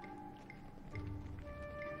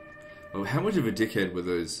 Well, how much of a dickhead were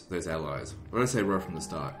those allies? What did I say right from the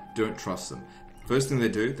start? Don't trust them. First thing they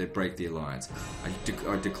do, they break the alliance.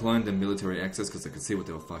 I declined the military access because I could see what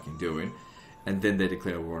they were fucking doing, and then they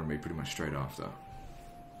declare war on me pretty much straight after.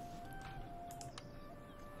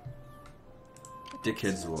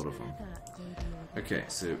 Dickheads, a lot of them. Okay,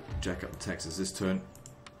 so jack up the taxes this turn.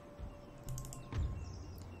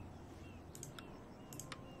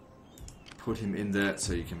 Put him in there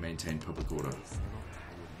so you can maintain public order.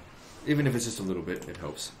 Even if it's just a little bit, it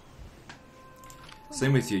helps.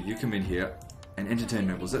 Same with you, you come in here and entertain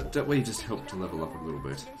nobles. That way you just help to level up a little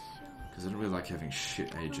bit. Because I don't really like having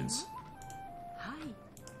shit agents.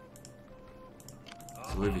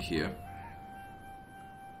 So over here.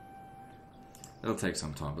 That'll take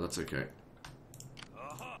some time, but that's okay.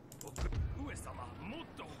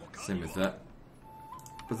 Same with that.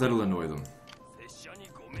 But that'll annoy them.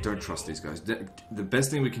 Don't trust these guys. The best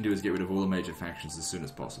thing we can do is get rid of all the major factions as soon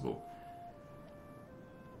as possible.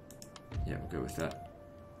 Yeah, we'll go with that.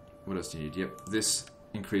 What else do you need? Yep, this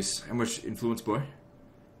increase. How much influence, boy?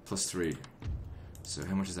 +3. So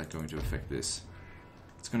how much is that going to affect this?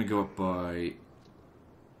 It's going to go up by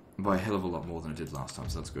a hell of a lot more than it did last time,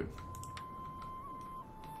 so that's good.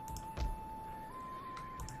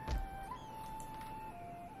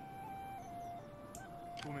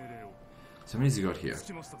 So how many has he got here?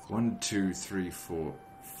 1, 2, 3, 4,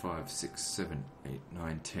 5, 6, 7, 8,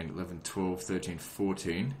 9, 10, 11, 12, 13,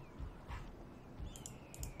 14.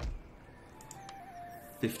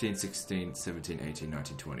 15, 16, 17, 18,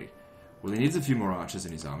 19, 20. Well, he needs a few more archers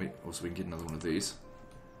in his army. Also, we can get another one of these.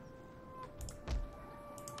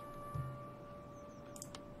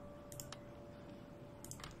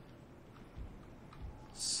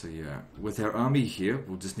 So yeah, with our army here,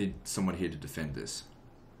 we'll just need someone here to defend this.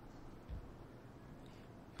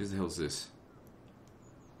 Who the hell's this?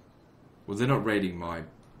 Well, they're not raiding my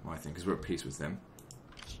thing, because we're at peace with them.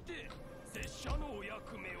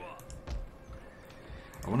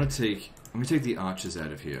 I want to take Let me take the archers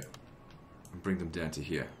out of here and bring them down to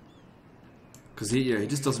here. Because he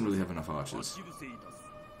just doesn't really have enough archers.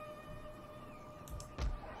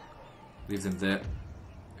 Leave them there.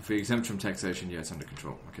 If we exempt from taxation, yeah, it's under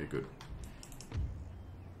control. Okay, good.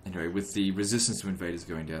 Anyway, with the resistance to invaders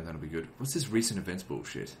going down, that'll be good. What's this recent events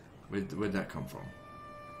bullshit? Where'd that come from?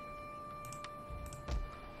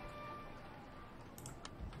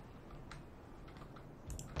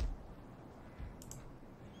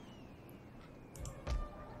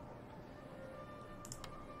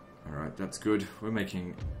 Alright, that's good. We're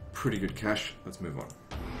making pretty good cash. Let's move on.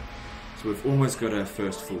 So we've almost got our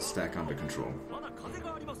first full stack under control.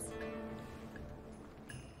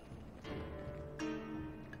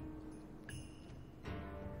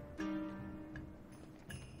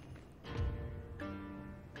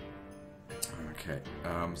 Okay,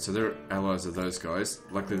 so they're allies of those guys.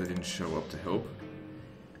 Luckily they didn't show up to help.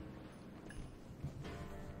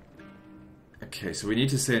 Okay, so we need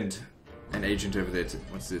to send an agent over there to...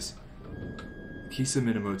 What's this? Kisa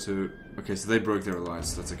Minamoto... Okay, so they broke their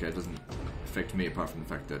alliance, so that's okay. It doesn't affect me apart from the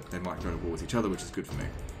fact that they might go to war with each other, which is good for me.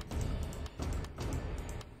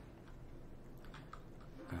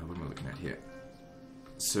 What am I looking at here?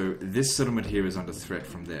 So this settlement here is under threat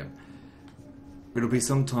from them. It'll be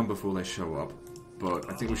some time before they show up,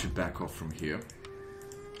 but I think we should back off from here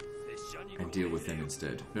and deal with them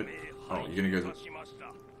instead. No, oh, you're gonna go...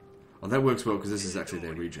 Oh, that works well because this is actually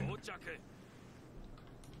their region.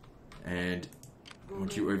 And I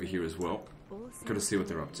want you over here as well. Gotta see what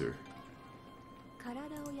they're up to.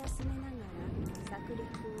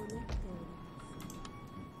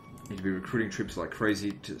 Need to be recruiting troops like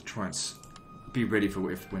crazy to try and be ready for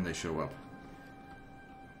when they show up.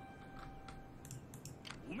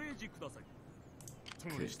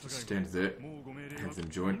 Okay, just stand there, have them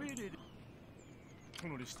join.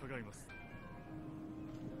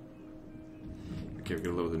 Okay, we've got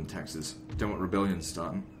to lower them taxes. Don't want rebellions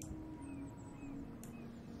starting.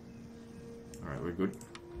 Alright, we're good.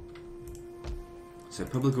 So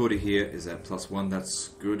public order here is at +1, that's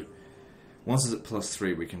good. Once it's at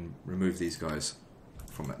 +3, we can remove these guys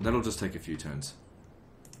from it. That'll just take a few turns.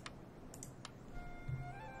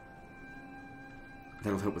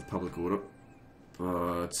 That'll help with public order.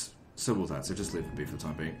 But so will that, so just leave it be for the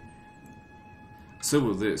time being. So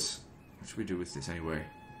will this. What should we do with this anyway?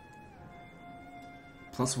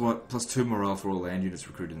 +2 morale for all land units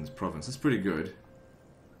recruited in this province. That's pretty good.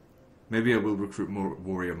 Maybe I will recruit more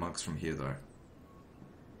warrior monks from here though.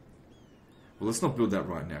 Well, let's not build that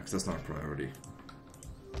right now because that's not a priority.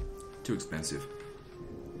 Too expensive.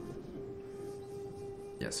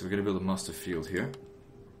 Yeah, so we're going to build a muster field here.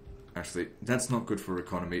 Actually, that's not good for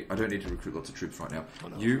economy. I don't need to recruit lots of troops right now.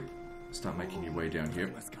 You start making your way down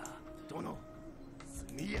here.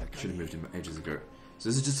 Should have moved him ages ago. So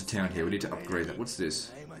this is just a town here. We need to upgrade that. What's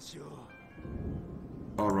this?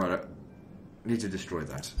 Oh, right. I need to destroy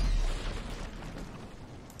that.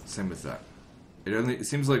 Same with that. It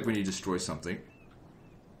seems like when you destroy something...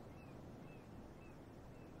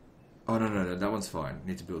 Oh, no, that one's fine.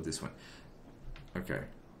 Need to build this one. Okay.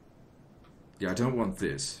 Yeah, I don't want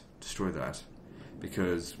this. Destroy that.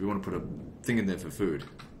 Because we want to put a thing in there for food.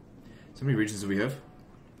 So how many regions do we have?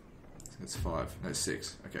 I think it's 5. No,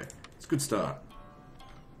 6. Okay. It's a good start.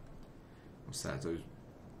 What's that? Those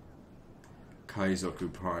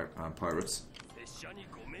Kaizoku pirates.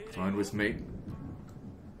 Fine with me.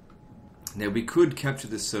 Now we could capture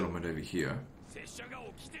this settlement over here.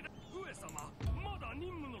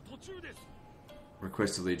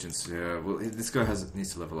 Request allegiance. Well, this guy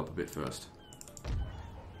needs to level up a bit first.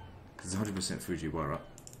 Because it's 100% Fujiwara.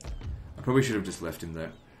 I probably should have just left him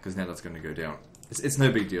there. Because now that's going to go down. It's no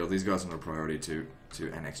big deal. These guys are not a priority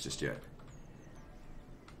to annex just yet.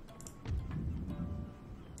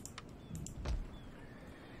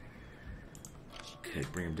 Okay,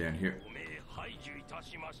 bring him down here.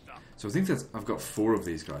 So I think I've got 4 of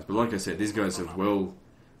these guys, but like I said, these guys have well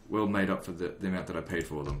made up for the amount that I paid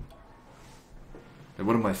for them. They're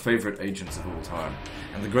one of my favourite agents of all time,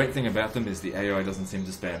 and the great thing about them is the AI doesn't seem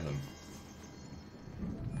to spam them.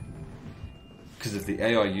 Because if the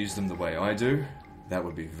AI used them the way I do, that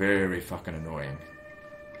would be very fucking annoying.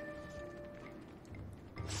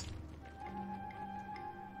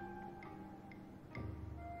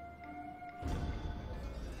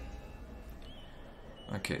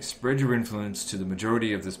 Okay, spread your influence to the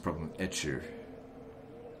majority of this problem. Etchu.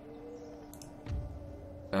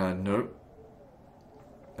 Nope.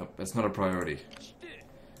 Nope, that's not a priority.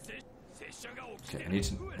 Okay, I need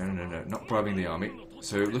to... No. Not bribing the army.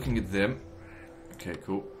 So, looking at them... Okay,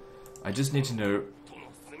 cool. I just need to know...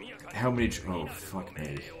 How many... Oh, fuck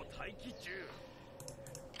me.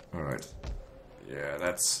 Alright. Yeah,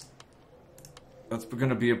 that's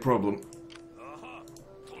gonna be a problem.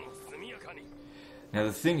 Now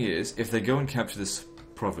the thing is, if they go and capture this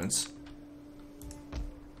province...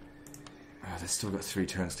 they've still got 3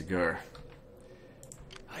 turns to go.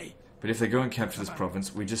 But if they go and capture this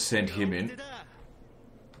province, we just send him in,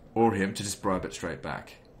 or him, to just bribe it straight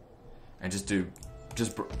back. And just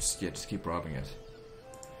keep bribing it.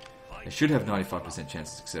 They should have 95%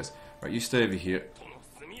 chance of success. Right, you stay over here,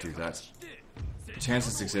 do that. The chance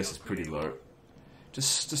of success is pretty low.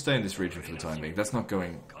 Just stay in this region for the time being. That's not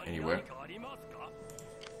going anywhere.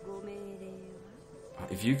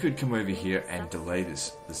 If you could come over here and delay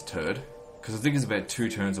this turd, because I think it's about 2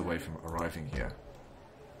 turns away from arriving here.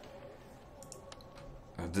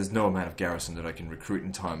 There's no amount of garrison that I can recruit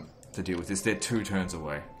in time to deal with this. They're 2 turns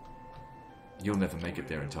away. You'll never make it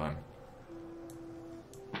there in time.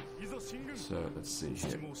 So, let's see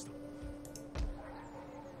here.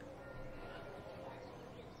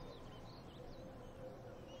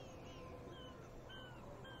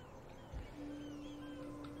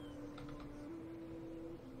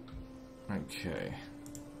 Okay.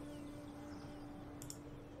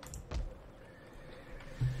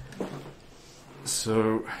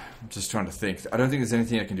 So, I'm just trying to think. I don't think there's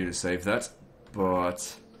anything I can do to save that,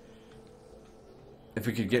 but if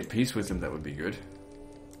we could get peace with them, that would be good.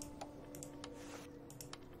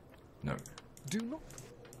 No. Do not.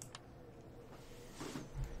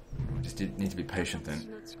 We just need to be patient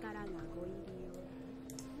then.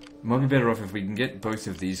 Might be better off if we can get both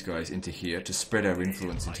of these guys into here to spread our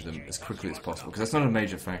influence into them as quickly as possible, because that's not a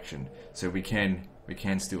major faction, so we can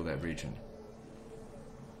steal that region.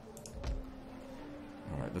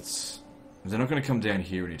 Alright, they're not going to come down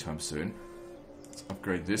here anytime soon. Let's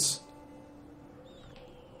upgrade this.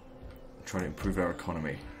 Try to improve our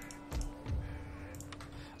economy.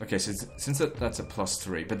 Okay, so since that's a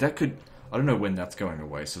 +3, but that could... I don't know when that's going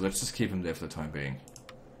away, so let's just keep them there for the time being.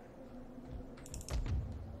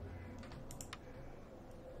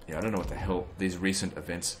 Yeah, I don't know what the hell these recent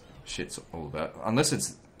events shit's all about. Unless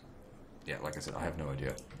it's... Yeah, like I said, I have no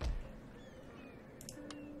idea.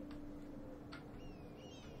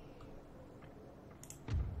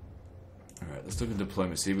 Alright, let's look at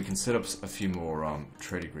diplomacy. We can set up a few more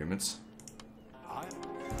trade agreements.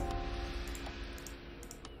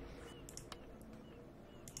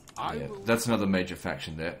 Yeah, that's another major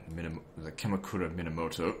faction there. The Kamakura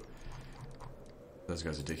Minamoto. Those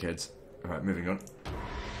guys are dickheads. Alright, moving on.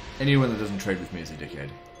 Anyone that doesn't trade with me is a dickhead.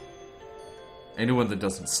 Anyone that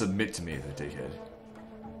doesn't submit to me is a dickhead.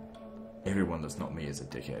 Everyone that's not me is a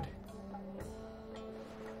dickhead.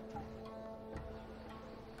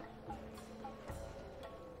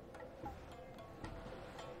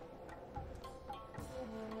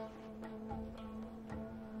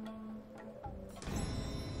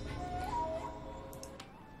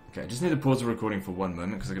 Okay, I just need to pause the recording for 1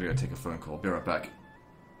 moment because I gotta go take a phone call. Be right back.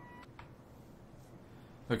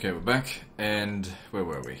 Okay, we're back, and where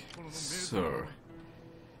were we? So...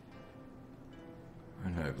 I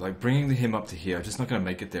don't know, like bringing him up to here, I'm just not gonna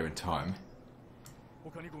make it there in time.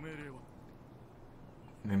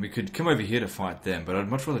 I mean, we could come over here to fight them, but I'd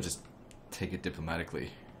much rather just take it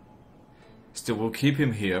diplomatically. Still, we'll keep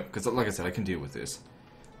him here, because like I said, I can deal with this.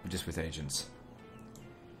 Just with agents.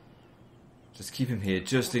 Just keep him here,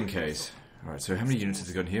 just in case. Alright, so how many units has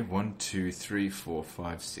he got in here? 1, 2, 3, 4,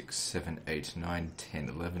 5, 6, 7, 8, 9, 10,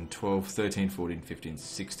 11, 12, 13, 14, 15,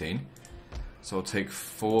 16. So I'll take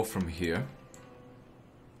 4 from here.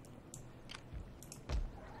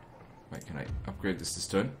 Wait, can I upgrade this to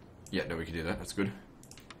stone? Yeah, no, we can do that. That's good.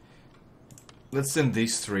 Let's send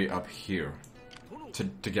these 3 up here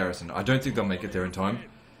to garrison. I don't think they'll make it there in time,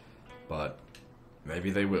 but maybe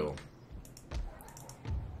they will.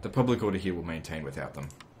 The public order here will maintain without them.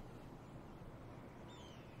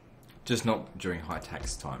 Just not during high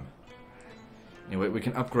tax time. Anyway, we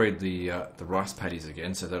can upgrade the rice paddies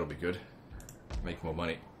again, so that'll be good. Make more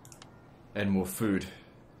money. And more food.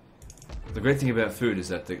 The great thing about food is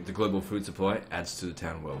that the global food supply adds to the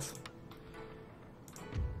town wealth.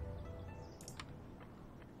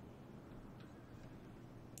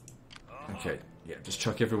 Okay, yeah, just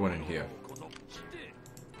chuck everyone in here.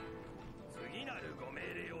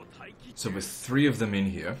 So with 3 of them in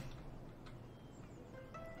here...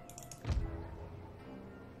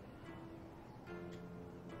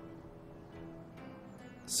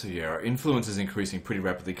 So yeah, our influence is increasing pretty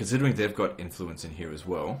rapidly, considering they've got influence in here as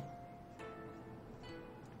well.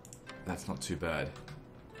 That's not too bad.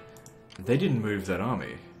 They didn't move that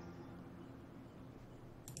army.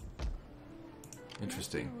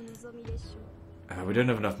 Interesting. We don't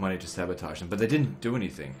have enough money to sabotage them, but they didn't do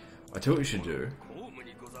anything. I tell you what we should do.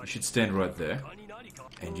 You should stand right there.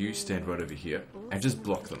 And you stand right over here. And just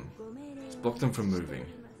block them. Just block them from moving.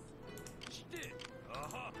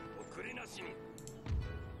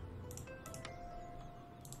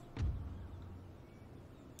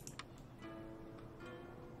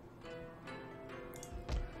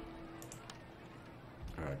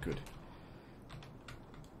 Alright, good.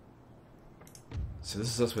 So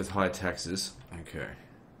this is us with high taxes. Okay.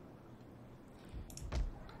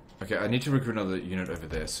 Okay, I need to recruit another unit over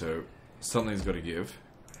there, so something's got to give.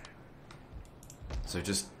 So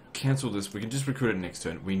just cancel this. We can just recruit it next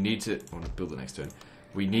turn. We need to... I want to build it next turn.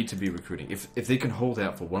 We need to be recruiting. If they can hold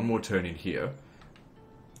out for one more turn in here,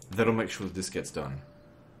 that'll make sure that this gets done.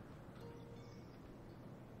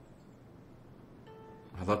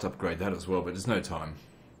 I'd like to upgrade that as well, but there's no time.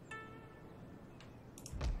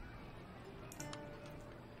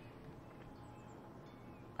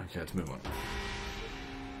 Okay, let's move on.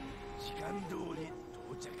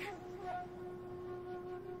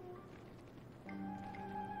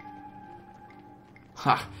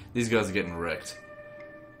 Ha! These guys are getting wrecked.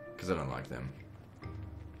 Because I don't like them.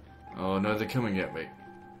 Oh no, they're coming at me.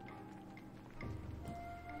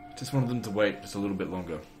 Just wanted them to wait just a little bit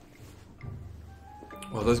longer.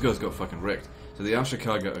 Well, those guys got fucking wrecked. So the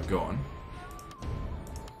Ashikaga are gone.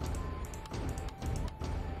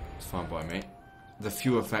 It's fine by me. The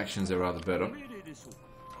fewer factions there are, the better.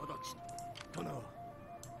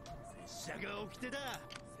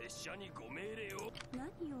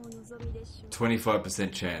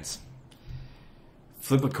 25% chance.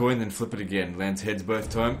 Flip a coin, then flip it again. Lands heads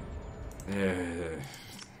both time.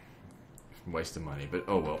 Waste of money, but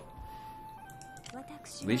oh well.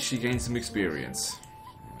 At least she gained some experience.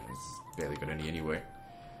 It's barely got any anyway.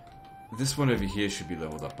 This one over here should be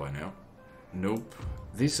leveled up by now. Nope.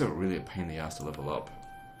 These are really a pain in the ass to level up.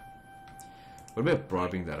 What about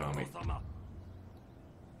bribing that army?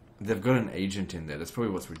 They've got an agent in there. That's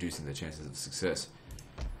probably what's reducing their chances of success.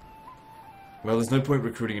 Well, there's no point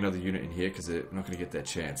recruiting another unit in here because they're not going to get that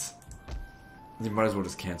chance. You might as well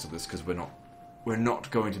just cancel this because we're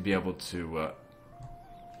not going to be able to.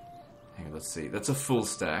 Hang on, let's see. That's a full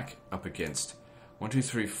stack up against 1, 2,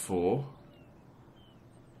 3, 4,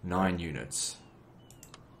 9 units.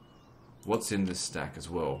 What's in this stack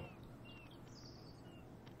as well?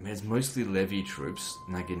 I mean, it's mostly levy troops,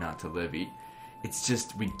 Naginata levy. It's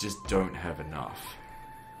just, we just don't have enough.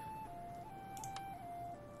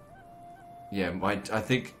 Yeah, I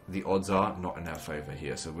think the odds are not in our favour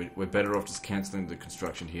here, so we're better off just cancelling the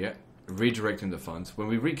construction here, redirecting the funds. When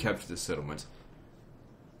we recapture the settlement,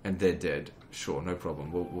 and they're dead, sure, no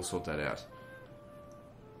problem, we'll sort that out.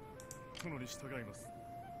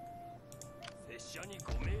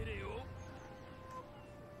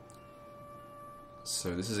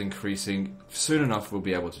 So this is increasing. Soon enough we'll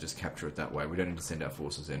be able to just capture it that way. We don't need to send our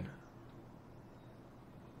forces in.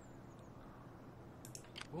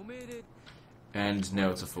 And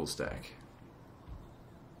now it's a full stack.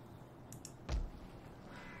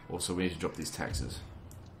 Also, we need to drop these taxes.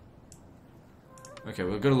 Okay,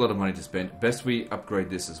 we've got a lot of money to spend. Best we upgrade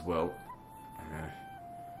this as well.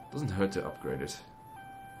 Doesn't hurt to upgrade it.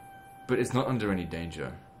 But it's not under any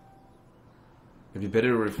danger. It'd be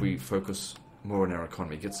better if we focus more on our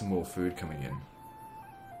economy, get some more food coming in.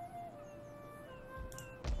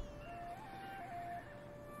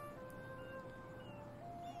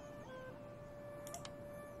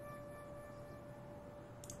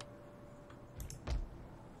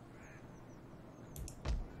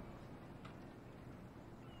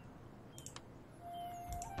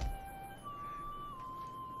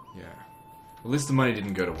 Yeah. Well, at least the money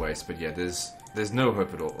didn't go to waste, but yeah, there's no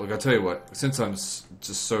hope at all. Like, I'll tell you what, since I'm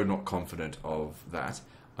just so not confident of that,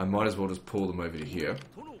 I might as well just pull them over to here.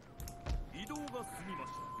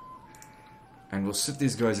 And we'll sit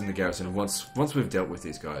these guys in the garrison once we've dealt with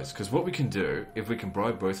these guys. Because what we can do, if we can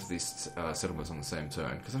bribe both of these settlements on the same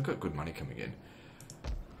turn, because I've got good money coming in,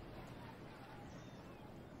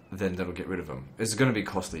 then that'll get rid of them. It's going to be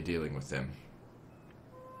costly dealing with them.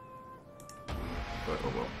 But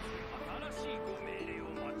oh well.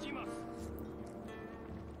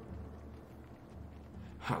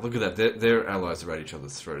 Look at that, their allies are at each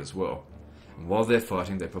other's throat as well. And while they're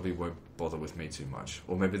fighting, they probably won't bother with me too much.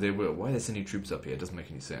 Or maybe they will. Why are they sending troops up here? It doesn't make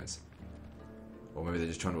any sense. Or maybe they're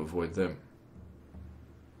just trying to avoid them.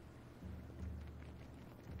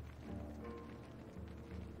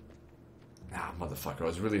 Ah, motherfucker, I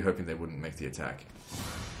was really hoping they wouldn't make the attack.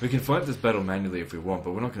 We can fight this battle manually if we want,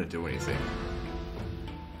 but we're not going to do anything.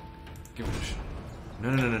 Give it a shot. No.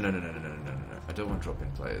 I don't want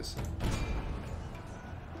drop-in players.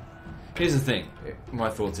 Here's the thing, my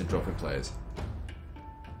thoughts in drop-in players.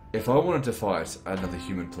 if I wanted to fight another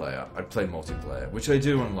human player, I'd play multiplayer, which I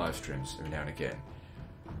do on live streams every now and again.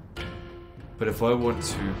 But if I want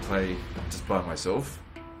to play just by myself,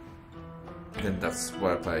 then that's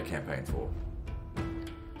what I play a campaign for.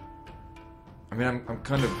 I mean,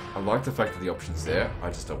 I like the fact that the option's there, I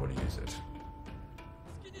just don't want to use it.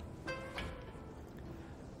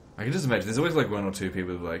 I can just imagine, there's always like one or two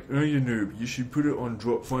people who are like, oh, you noob, you should put it on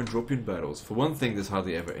find drop-in battles. For one thing, there's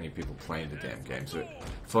hardly ever any people playing the damn game, so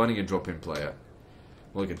finding a drop-in player,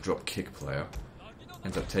 or like a drop-kick player,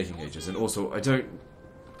 ends up taking ages. And also, I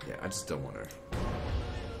just don't want to.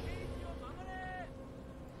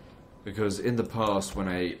 Because in the past, when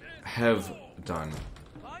I have done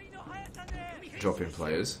drop-in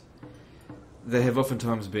players, they have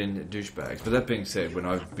oftentimes been douchebags. But that being said, when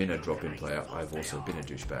I've been a drop-in player, I've also been a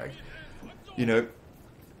douchebag. You know,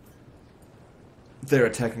 they're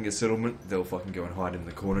attacking a settlement, they'll fucking go and hide in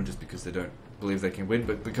the corner just because they don't believe they can win,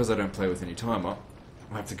 but because I don't play with any timer,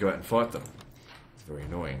 I have to go out and fight them. It's very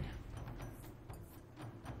annoying.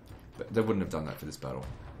 But they wouldn't have done that for this battle.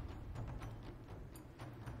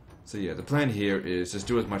 So yeah, the plan here is just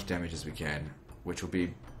do as much damage as we can, which will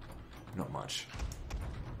be not much.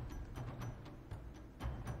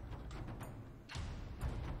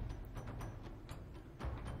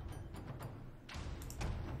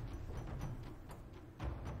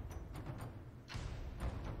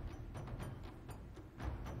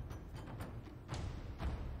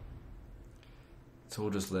 It's all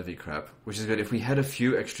just levy crap, which is good. If we had a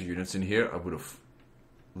few extra units in here, I would have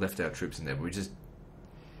left our troops in there, but we just...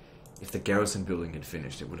 If the garrison building had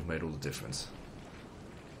finished, it would have made all the difference.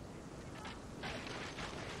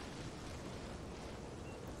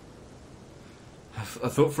 I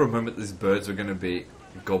thought for a moment these birds were going to be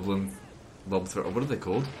goblin lobthrower. What are they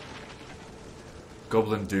called?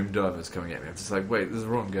 Goblin doom divers coming at me. I'm just like, wait, this is the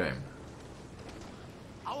wrong game.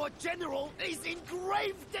 Our general is in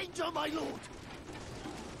grave danger, my lord!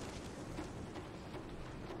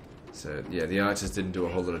 So, yeah, the archers didn't do a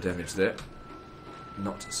whole lot of damage there.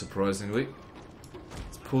 Not surprisingly.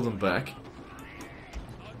 Let's pull them back.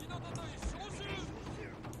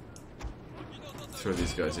 Throw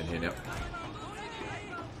these guys in here now.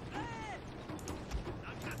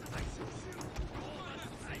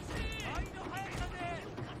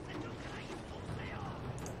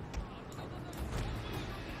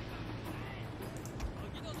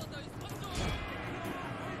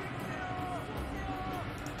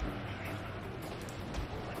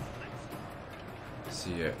 So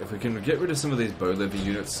yeah, if we can get rid of some of these bow levy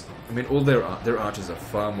units, I mean, all their archers are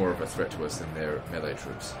far more of a threat to us than their melee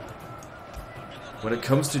troops. When it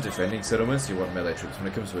comes to defending settlements, you want melee troops. When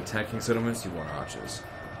it comes to attacking settlements, you want archers.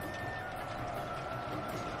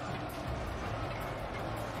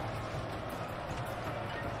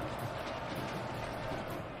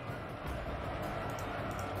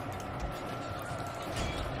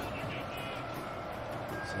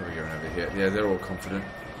 So how are we going over here? Yeah, they're all confident.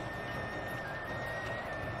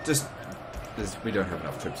 We don't have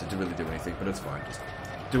enough troops to really do anything, but it's fine. Just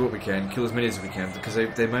do what we can, kill as many as we can, because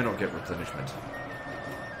they may not get replenishment.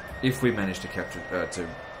 If we manage to to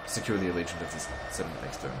secure the allegiance of this settlement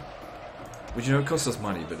next turn. Which, you know, it costs us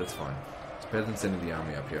money, but that's fine. It's better than sending the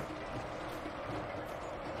army up here.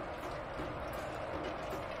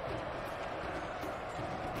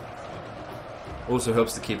 Also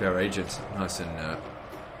helps to keep our agents nice and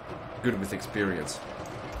good with experience.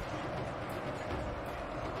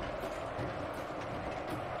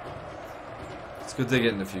 It's good they're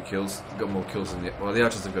getting a few kills. Got more kills than well, the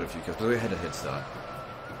archers have got a few kills, but they had a head start.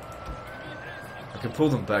 I can pull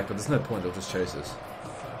them back, but there's no point, they'll just chase us.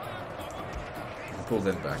 I can pull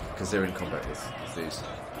them back, because they're in combat with these.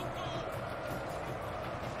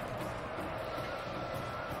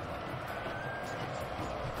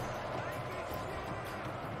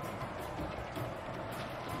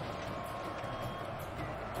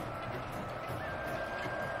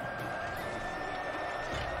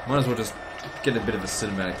 Might as well just get a bit of a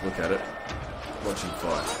cinematic look at it, watching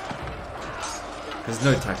fight. There's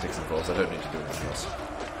no tactics involved, so I don't need to do anything else.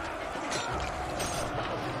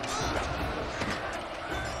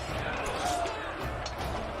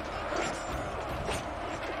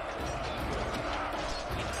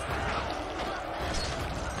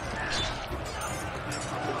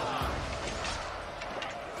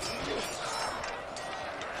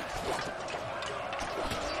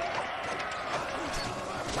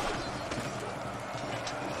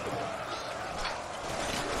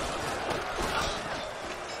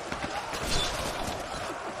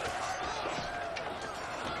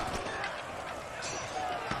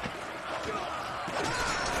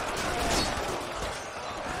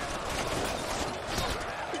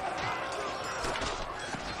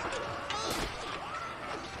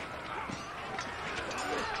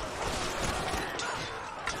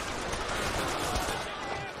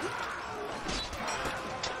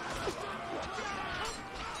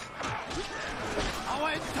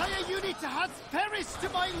 unit has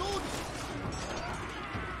perished, my lord!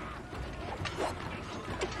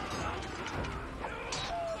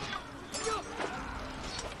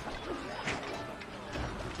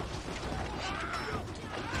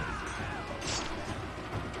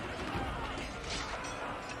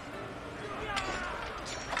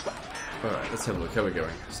 Alright, let's have a look. How are we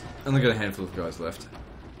going? Only got a handful of guys left.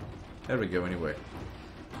 How do we go anyway?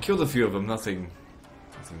 Killed a few of them, nothing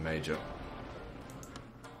major.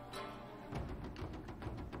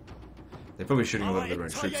 They're probably shooting a lot of their own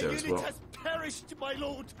troops there as well. Has perished, my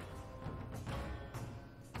lord!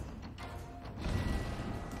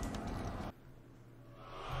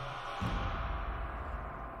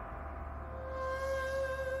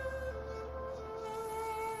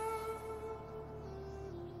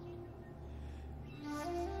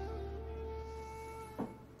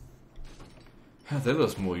 They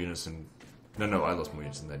lost more units than... No, I lost more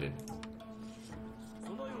units than they did.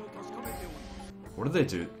 What did they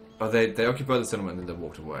do? Oh, they occupied the settlement and then they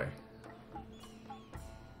walked away.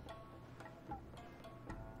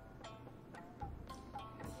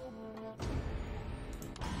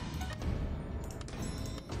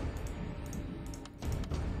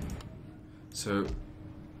 So...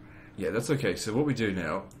 yeah, that's okay. So what we do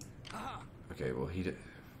now... okay, well,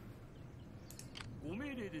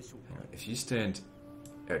 if you stand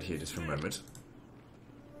out here just for a moment.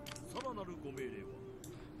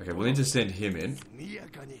 Okay, we'll need to send him in.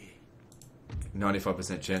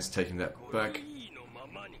 95% chance of taking that back.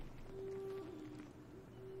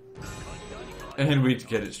 And we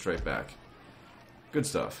get it straight back. Good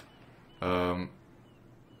stuff.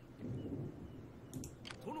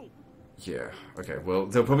 Yeah, okay, well,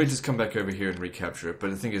 they'll probably just come back over here and recapture it,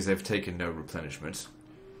 but the thing is they've taken no replenishment.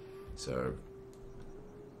 So...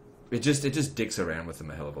 It just dicks around with them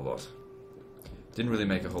a hell of a lot. Didn't really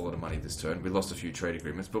make a whole lot of money this turn. We lost a few trade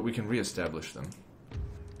agreements, but we can re-establish them.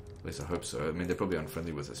 At least I hope so. I mean, they're probably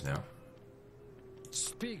unfriendly with us now.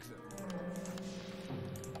 Speak them.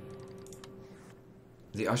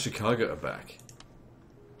 The Ashikaga are back.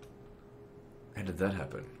 How did that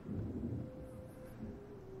happen?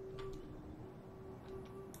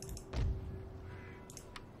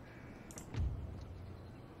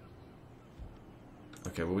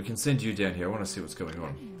 Okay, well we can send you down here. I want to see what's going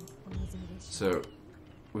on. So,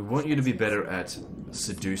 we want you to be better at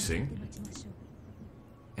seducing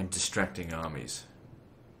and distracting armies.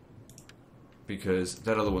 Because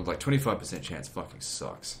that other one, like 25% chance, fucking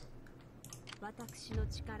sucks.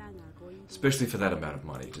 Especially for that amount of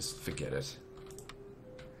money, just forget it.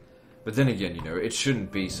 But then again, you know, it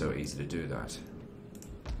shouldn't be so easy to do that.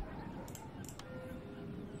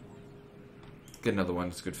 Get another one,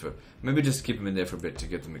 it's good for... maybe just keep them in there for a bit to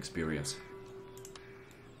get them experience.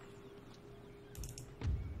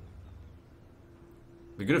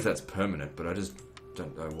 Be good if that's permanent, but I just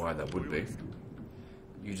don't know why that would be.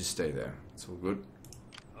 You just stay there, it's all good.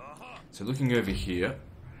 So looking over here...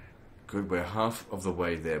 good, we're half of the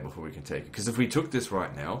way there before we can take it. Because if we took this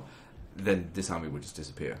right now, then this army would just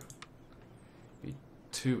disappear. Be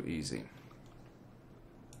too easy.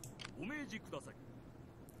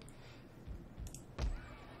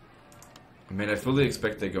 I mean, I fully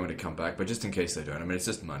expect they're going to come back, but just in case they don't, I mean, it's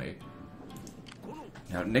just money.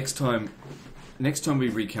 Now, next time we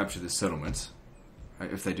recapture the settlement,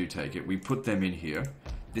 if they do take it, we put them in here.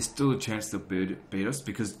 There's still a chance they'll beat us,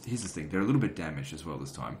 because here's the thing, they're a little bit damaged as well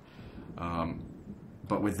this time.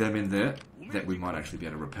 But with them in there, that we might actually be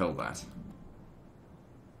able to repel that.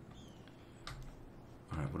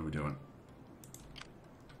 Alright, what are we doing?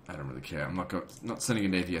 I don't really care. I'm not sending a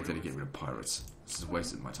navy out there to get rid of pirates. This is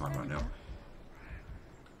wasting my time right now.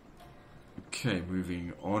 Okay,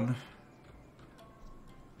 moving on.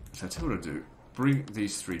 So I tell you what to do. Bring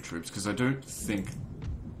these 3 troops, because I don't think...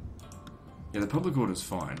 yeah, the public order's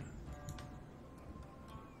fine.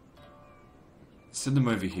 Send them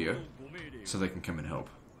over here, so they can come and help.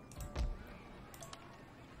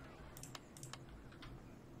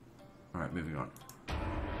 Alright, moving on.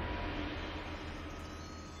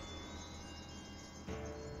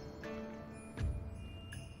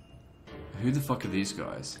 Who the fuck are these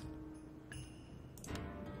guys?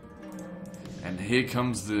 And here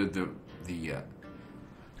comes the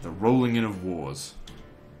rolling in of wars.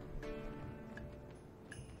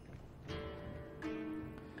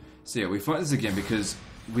 So yeah, we fight this again because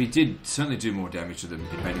we did certainly do more damage to them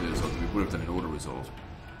in manual resolve than we would have done in auto resolve.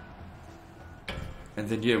 And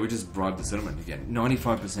then yeah, we just bribed the settlement again.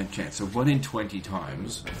 95% chance, so 1 in 20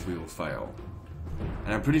 times we will fail.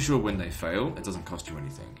 And I'm pretty sure when they fail, it doesn't cost you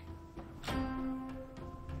anything.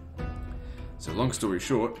 So long story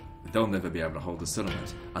short, they'll never be able to hold the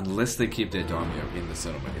settlement unless they keep their daimyo in the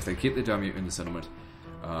settlement. If they keep their daimyo in the settlement,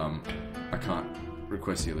 I can't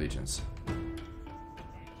request the allegiance.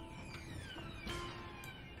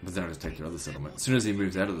 But then I'll just take their other settlement. As soon as he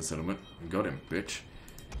moves out of the settlement, we got him, bitch.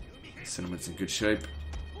 The settlement's in good shape.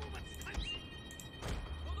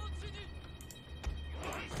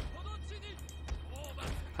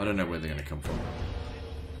 I don't know where they're going to come from.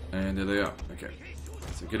 And there they are. Okay.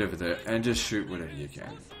 So get over there and just shoot whatever you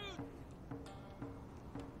can.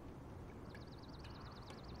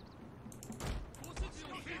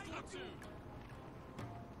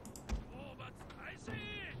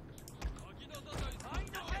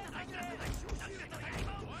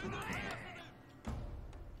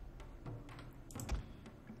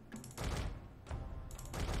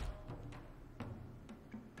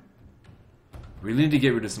 We need to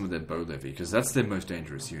get rid of some of their bow levy, because that's their most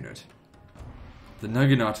dangerous unit. The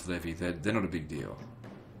Naginata levy, they're not a big deal.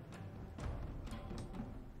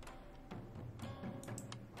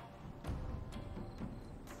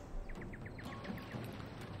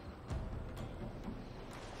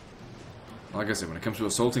 Like I said, when it comes to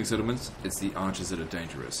assaulting settlements, it's the archers that are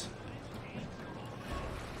dangerous.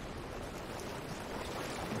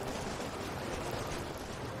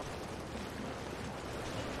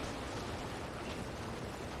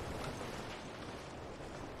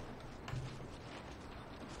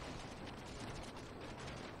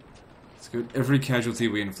 Good. Every casualty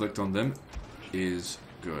we inflict on them is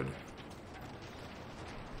good.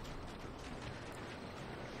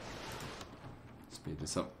 Speed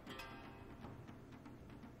this up.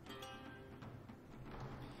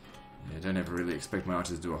 Yeah, don't ever really expect my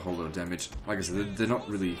archers to do a whole lot of damage. Like I said, they're not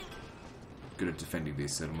really good at defending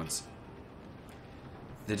these settlements.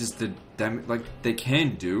 They're just they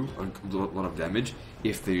can do a lot of damage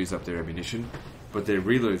if they use up their ammunition, but their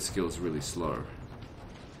reload skill is really slow.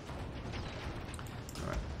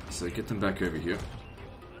 So get them back over here.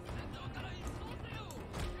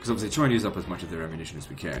 Because obviously try and use up as much of their ammunition as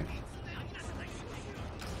we can.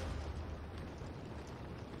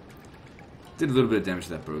 Did a little bit of damage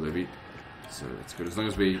to that bow levy. So that's good. As long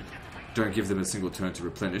as we don't give them a single turn to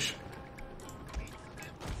replenish,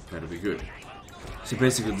 that'll be good. So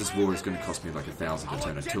basically this war is going to cost me like 1,000 a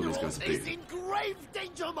turn until these guys are beaten. In grave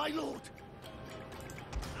danger, my lord!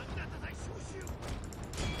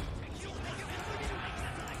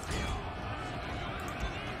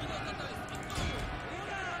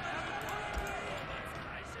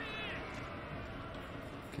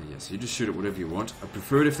 Yeah, so you just shoot at whatever you want. I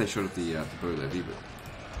prefer it if they shot at the bow levy, but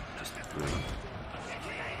just whatever.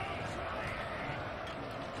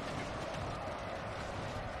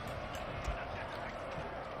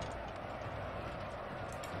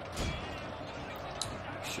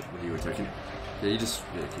 Shit, what are you attacking? Yeah, you just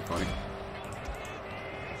keep fighting.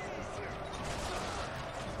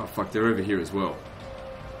 Oh fuck, they're over here as well.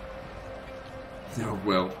 Oh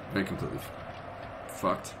well, they're completely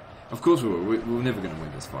fucked. Of course we will. We're never going to win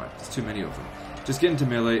this fight. There's too many of them. Just get into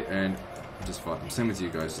melee and just fight them. Same with you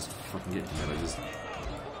guys. Just fucking get into melee.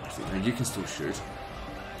 Actually, no, you can still shoot.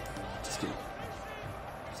 Just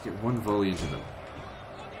get one volley into them.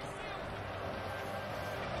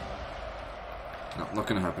 No, not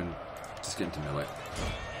going to happen. Just get into melee.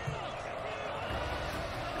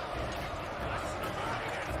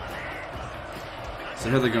 So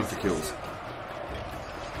how are they going for kills?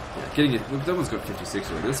 Yeah, getting it. Look, that one's got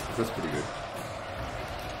 56 already. That's pretty good.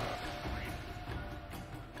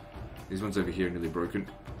 These ones over here are nearly broken.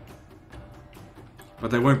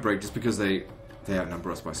 But they won't break just because they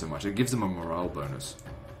outnumber us by so much. It gives them a morale bonus.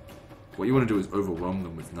 What you want to do is overwhelm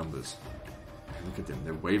them with numbers. Look at them.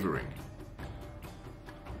 They're wavering.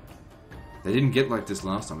 They didn't get like this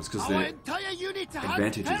last time. It's because their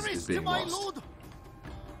advantage is being lost.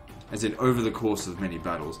 As in, over the course of many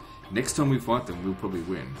battles. Next time we fight them, we'll probably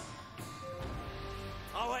win.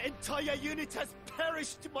 Our entire unit has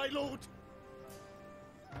perished, my lord.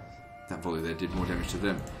 That volley there did more damage to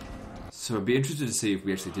them. So I'd be interested to see if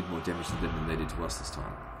we actually did more damage to them than they did to us this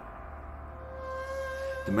time.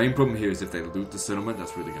 The main problem here is if they loot the settlement,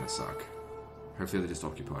 that's really going to suck. Hopefully they just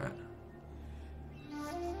occupy it.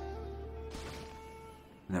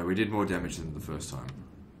 No, we did more damage than the first time.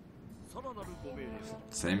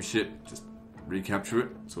 Same shit, just recapture it,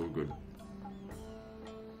 it's all good.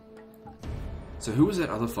 So who was that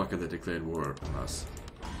other fucker that declared war on us?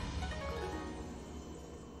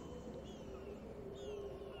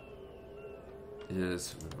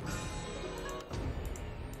 Yes.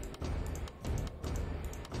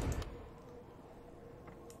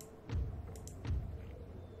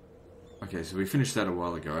 Okay, so we finished that a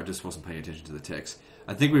while ago. I just wasn't paying attention to the text.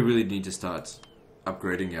 I think we really need to start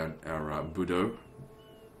upgrading our Budo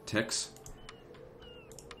techs.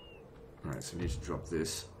 Alright, so we need to drop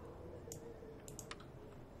this.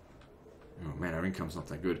 Oh man, our income's not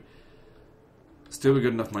that good. Still, we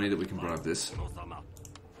got enough money that we can bribe this.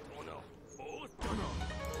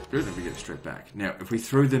 Good, and we get it straight back. Now, if we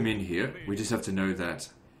throw them in here, we just have to know that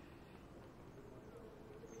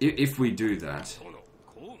if we do that,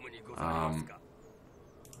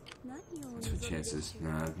 what's the chances?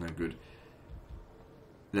 Nah, no good.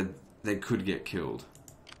 That they could get killed.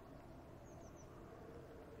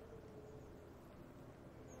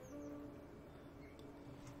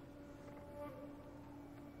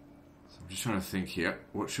 So I'm just trying to think here.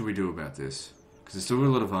 What should we do about this? Because there's still a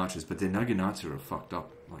lot of archers, but their Naginata are fucked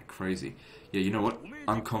up like crazy. Yeah, you know what?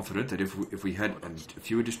 I'm confident that if we had a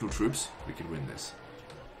few additional troops, we could win this.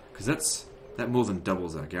 Because that more than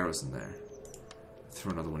doubles our garrison there.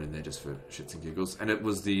 Throw another one in there just for shits and giggles. And it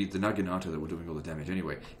was the Naginata that were doing all the damage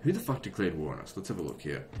anyway. Who the fuck declared war on us? Let's have a look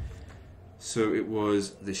here. So it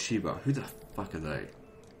was the Shiba. Who the fuck are they?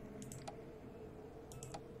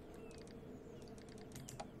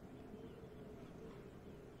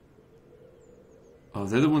 Oh,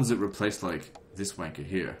 they're the ones that replaced, like, this wanker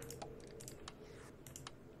here.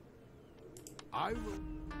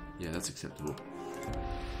 Yeah, that's acceptable.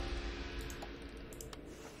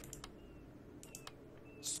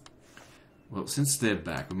 Well, since they're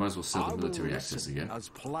back, we might as well sell the military access again. As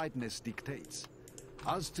politeness dictates.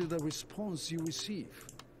 As to the response you receive,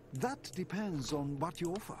 that depends on what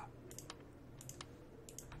you offer.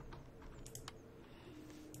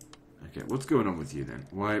 Okay, what's going on with you then?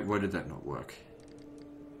 Why did that not work?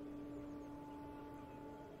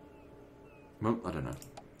 Well, I don't know.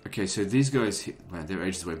 Okay, so these guys, man, they're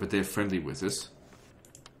ages away, but they're friendly with us.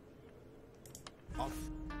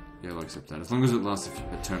 Yeah, I'll accept that. As long as it lasts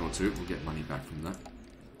a turn or two, we'll get money back from that.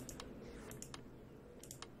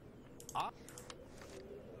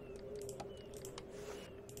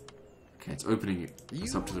 Okay, it's opening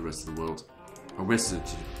us up to the rest of the world. Or rest of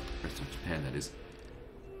Japan, that is.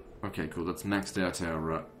 Okay, cool. That's maxed out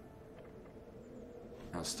our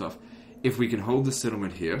stuff. If we can hold the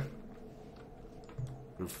settlement here,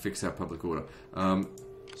 it'll fix our public order. I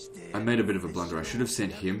made a bit of a blunder. I should have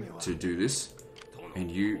sent him to do this. And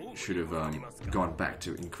you should have gone back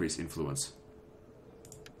to increase influence.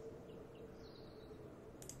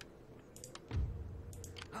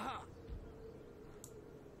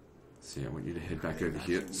 So yeah, I want you to head back over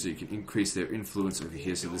here so you can increase their influence over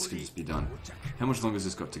here so this can just be done. How much longer has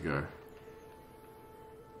this got to go?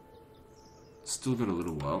 Still got a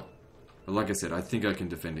little while. But like I said, I think I can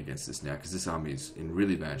defend against this now because this army is in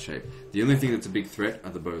really bad shape. The only thing that's a big threat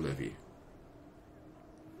are the bow levy.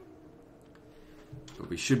 But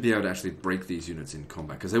we should be able to actually break these units in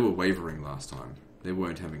combat, because they were wavering last time. They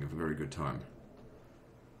weren't having a very good time.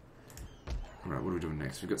 Alright, what are we doing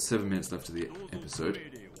next? We've got 7 minutes left of the episode.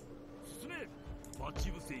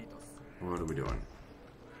 What are we doing?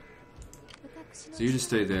 So you just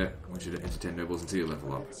stay there. I want you to entertain nobles until you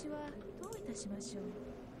level up.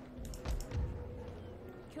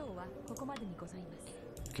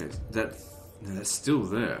 Okay, that's still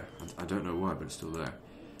there. I don't know why, but it's still there.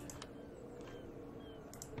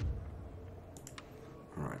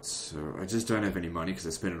 Alright, so I just don't have any money because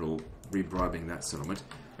I spent it all rebribing that settlement.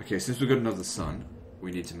 Okay, since we've got another son,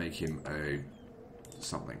 we need to make him a...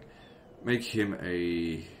 something. Make him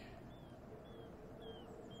a...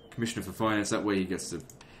 Commissioner for Finance, that way he gets the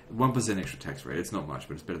 1% extra tax rate. It's not much,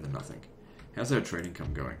 but it's better than nothing. How's our trade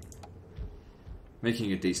income going?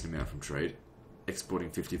 Making a decent amount from trade.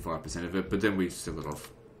 Exporting 55% of it, but then we sell it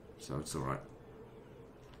off. So it's alright.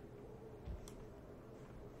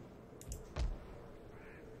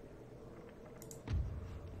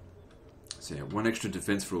 So yeah, 1 extra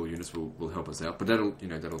defense for all units will help us out, but that'll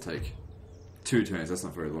take 2 turns. That's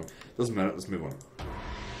not very long. Doesn't matter. Let's move on.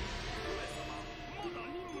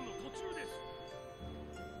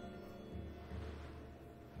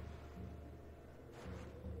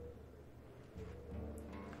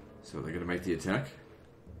 So they're going to make the attack.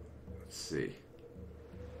 Let's see.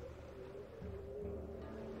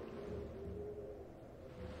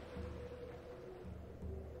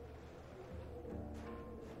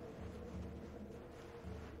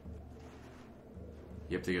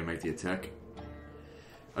 Yep, they're going to make the attack.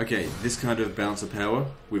 Okay, this kind of balance of power,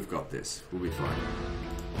 we've got this. We'll be fine.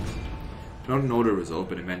 Not an auto resolve,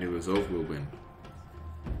 but a manual resolve, we'll win.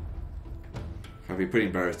 I'd be pretty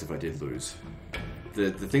embarrassed if I did lose.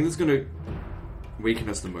 The thing that's going to weaken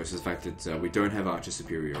us the most is the fact that we don't have archer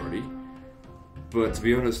superiority. But to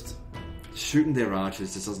be honest, shooting their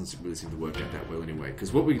archers just doesn't really seem to work out that well anyway.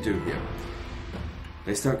 Because what we do here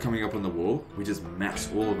They start coming up on the wall, we just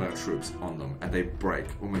mass all of our troops on them, and they break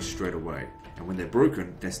almost straight away. And when they're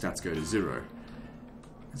broken, their stats go to 0.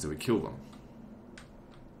 And so we kill them.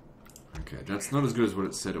 Okay, that's not as good as what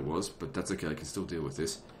it said it was, but that's okay, I can still deal with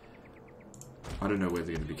this. I don't know where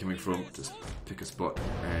they're going to be coming from, just pick a spot,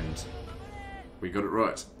 and we got it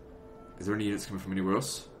right. Is there any units coming from anywhere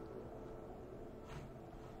else?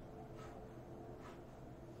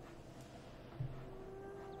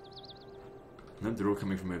 No, they're all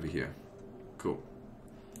coming from over here. Cool.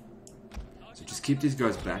 So just keep these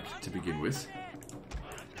guys back to begin with.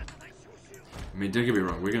 I mean, don't get me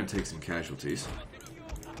wrong, we're going to take some casualties.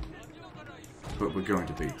 But we're going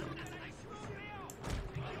to beat them.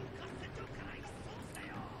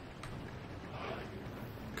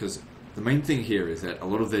 Because the main thing here is that a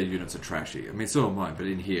lot of their units are trashy. I mean, so are mine, but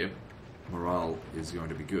in here, morale is going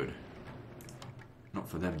to be good. Not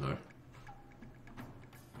for them, though.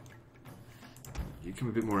 You come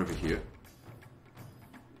a bit more over here.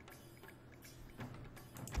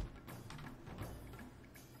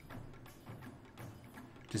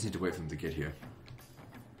 Just need to wait for them to get here.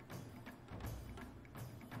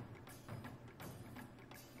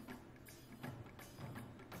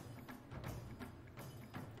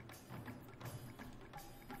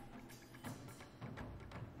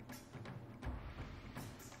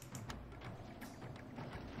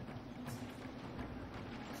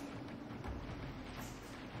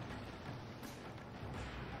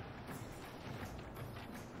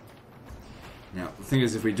 Now, the thing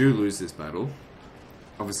is, if we do lose this battle,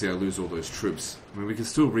 obviously I lose all those troops. I mean, we can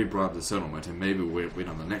still rebribe the settlement and maybe we'll win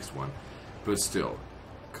on the next one, but still,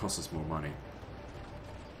 it costs us more money.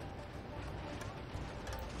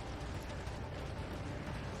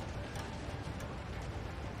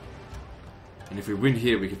 And if we win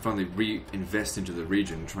here, we can finally reinvest into the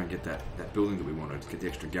region and try and get that building that we wanted, to get the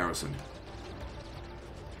extra garrison.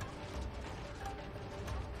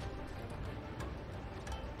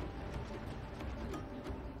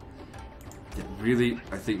 Really,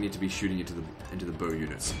 I think, need to be shooting into the bow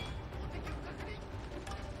units.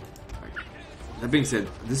 That being said,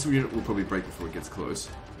 this unit will probably break before it gets close.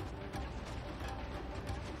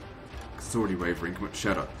 It's already wavering. Come on,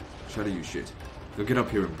 shatter. Shatter, you shit. They'll get up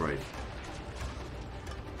here and break.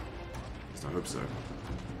 At least I hope so.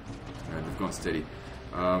 And they've gone steady.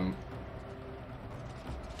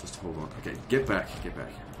 Just hold on. Okay, get back. Get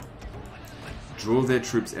back. Draw their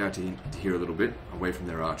troops out to here a little bit, away from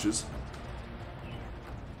their archers.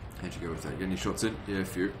 How'd you go with that? Get any shots in? Yeah, a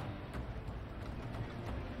few.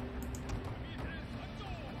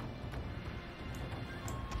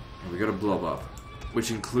 And we got a blob up,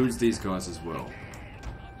 which includes these guys as well.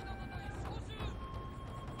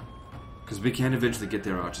 Because we can eventually get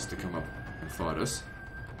their archers to come up and fight us.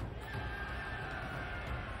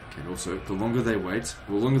 Okay, and also, the longer they wait,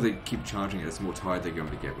 the longer they keep charging it, the more tired they're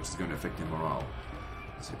going to get, which is going to affect their morale.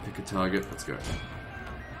 So pick a target, let's go.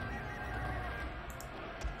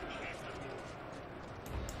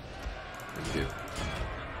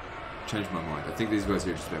 Changed my mind. I think these guys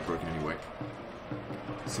here are just about broken anyway.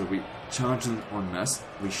 So we charge them en masse.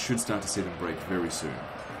 We should start to see them break very soon.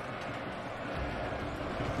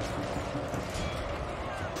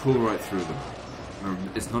 Pull right through them.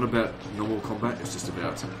 It's not about normal combat, it's just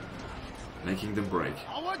about making them break.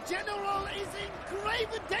 Our general is in grave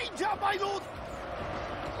danger, my lord!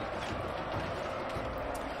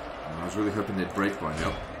 I was really hoping they'd break by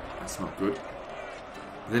now. That's not good.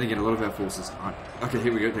 But then again, a lot of our forces aren't... Okay,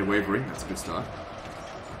 here we go. They're wavering. That's a good start.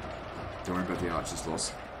 Don't worry about the archers'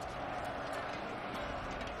 loss.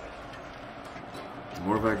 The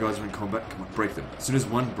more of our guys are in combat, come on, break them. As soon as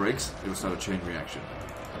one breaks, it'll start a chain reaction.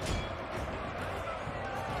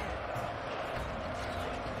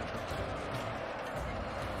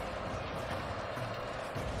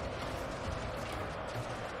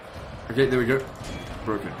 Okay, there we go.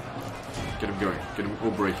 Broken. Get them going. Get them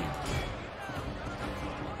all breaking.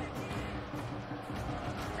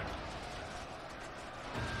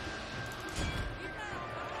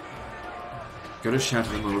 Go to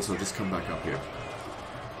shatter them, or also just come back up here.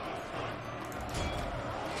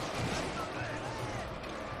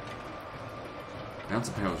 Bounce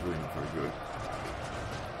of power is really not very good.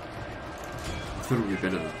 I thought it would be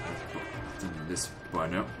better than this by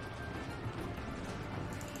now.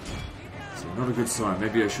 So not a good sign.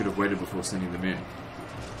 Maybe I should have waited before sending them in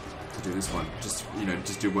to do this one. Just, you know,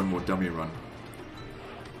 just do one more dummy run.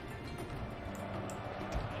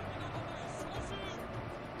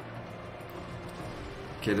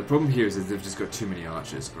 Okay, the problem here is that they've just got too many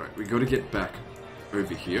archers. Right, we got to get back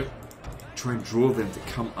over here. Try and draw them to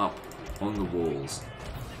come up on the walls.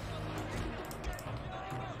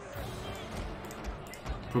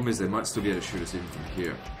 Problem is, they might still be able to shoot us even from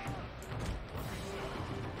here.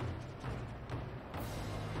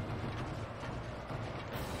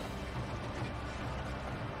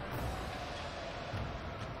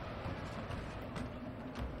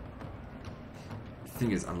 The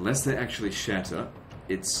thing is, unless they actually shatter,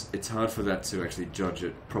 it's hard for that to actually judge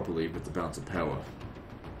it properly with the balance of power.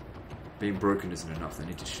 Being broken isn't enough, they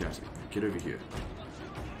need to shatter. Get over here.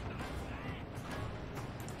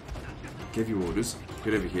 Give you orders.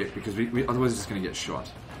 Get over here, because we otherwise we're just going to get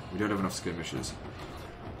shot. We don't have enough skirmishers.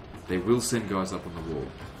 They will send guys up on the wall.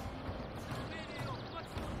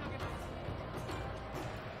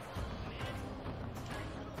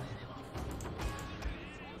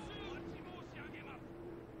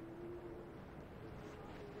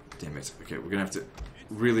 Damn it. Okay, we're going to have to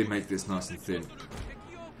really make this nice and thin.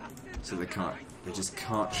 So they just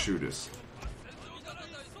can't shoot us.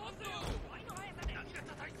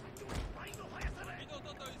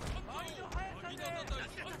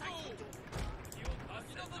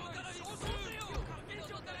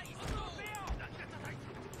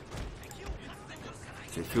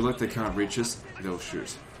 If they feel like they can't reach us, they'll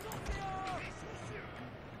shoot.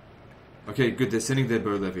 Okay, good, they're sending their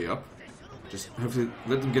bow levy up. Just hopefully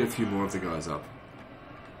let them get a few more of the guys up.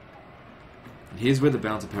 And here's where the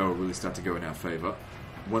balance of power will really start to go in our favour,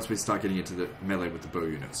 once we start getting into the melee with the bow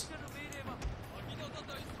units.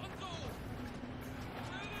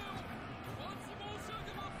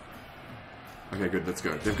 Okay, good, let's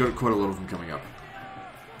go. They've got quite a lot of them coming up.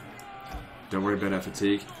 Don't worry about our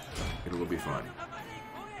fatigue, it'll all be fine.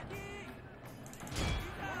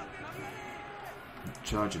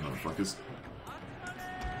 Charge you, motherfuckers.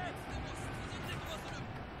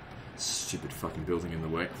 Stupid fucking building in the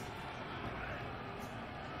way.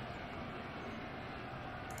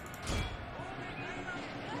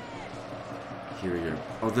 Here we go.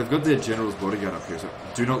 Oh, they've got their general's bodyguard up here, so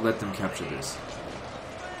do not let them capture this.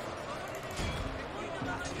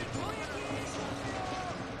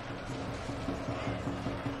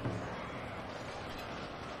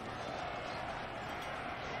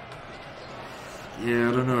 Yeah,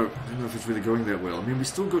 I don't know if it's really going that well. I mean, we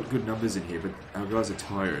still got good numbers in here, but our guys are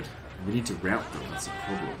tired. And we need to rout them, that's the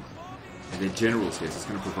problem. And their generals here, so it's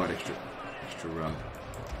going to provide extra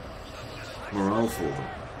morale for them.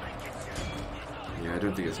 Yeah, I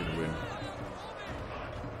don't think it's going to win.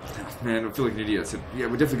 Man, I feel like an idiot. I said, yeah,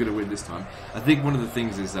 we're definitely going to win this time. I think one of the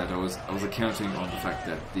things is that I was accounting on the fact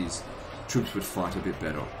that these troops would fight a bit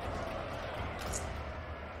better.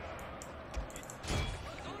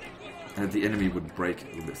 And that the enemy would break a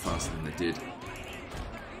little bit faster than they did.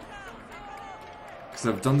 Because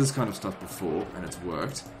I've done this kind of stuff before, and it's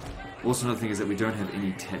worked. Also, another thing is that we don't have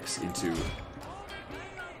any techs into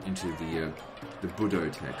the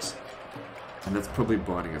Budo techs. And that's probably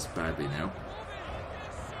biting us badly now.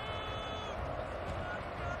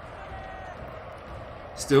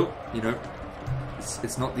 Still, you know,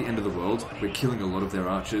 it's not the end of the world. We're killing a lot of their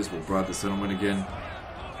archers, we'll bribe the settlement again.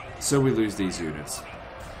 So we lose these units.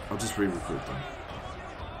 I'll just re-recruit them.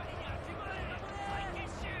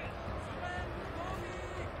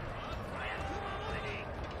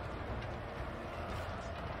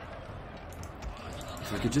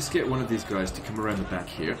 If I could just get one of these guys to come around the back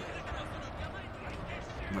here.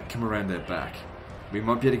 Like, come around their back. We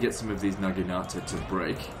might be able to get some of these Naginata to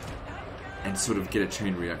break. And sort of get a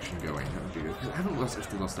chain reaction going. That would be good. I haven't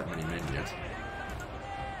actually lost that many men yet.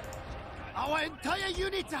 Our entire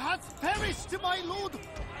unit has perished, my lord!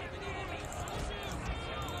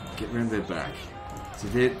 Get round their back. See,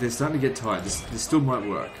 they're starting to get tired. This still might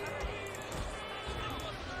work.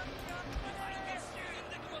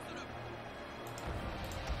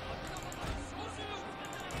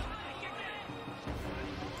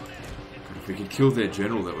 God, if we could kill their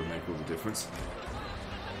general, that would make all the difference.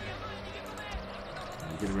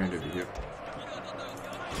 Get around over here.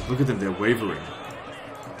 Look at them, they're wavering.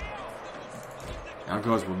 Our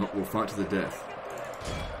guys will fight to the death.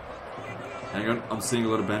 Hang on, I'm seeing a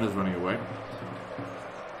lot of banners running away.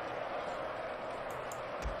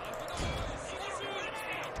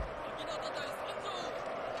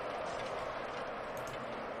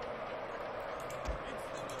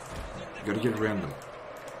 Gotta get around them.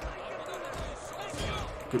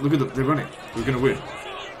 Good, look at them, they're running. We're gonna win.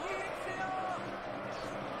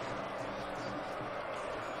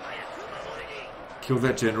 Kill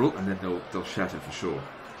that general, and then they'll shatter for sure.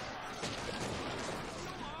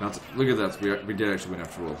 Now, look at that, we did actually win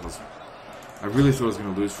after all. I really thought I was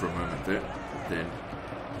going to lose for a moment there. Then,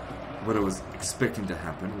 what I was expecting to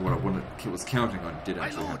happen, what I was counting on, did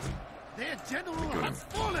actually happen. Their general has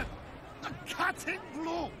fallen! A cutting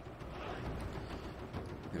blow!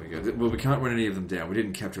 There we go. Well, we can't run any of them down. We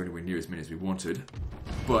didn't capture anywhere near as many as we wanted.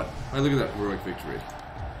 But, hey, look at that heroic victory.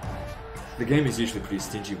 The game is usually pretty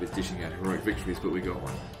stingy with dishing out heroic victories, but we got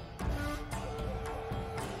one.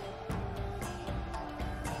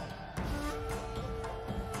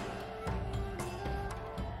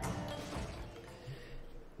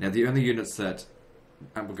 Now, the only units that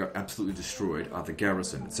got absolutely destroyed are the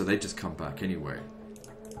garrison, so they just come back anyway.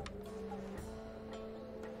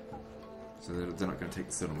 So they're not going to take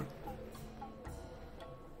the settlement.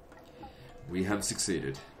 We have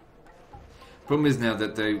succeeded. Problem is now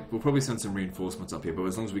that they will probably send some reinforcements up here, but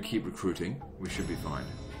as long as we keep recruiting, we should be fine.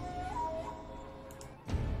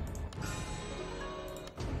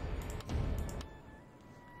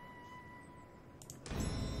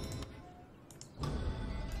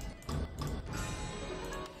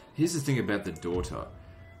 Here's the thing about the daughter.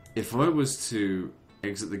 If I was to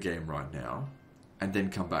exit the game right now, and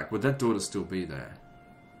then come back, would that daughter still be there?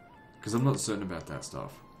 Because I'm not certain about that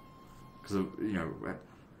stuff. Because, you know, at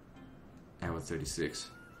hour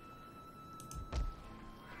 36.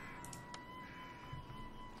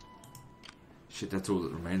 Shit, that's all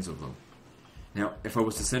that remains of them. Now, if I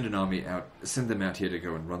was to send an army out, send them out here to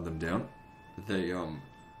go and run them down,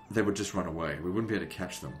 they would just run away. We wouldn't be able to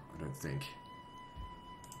catch them, I don't think.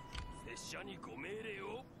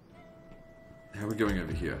 How are we going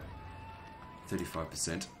over here?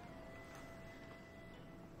 35%.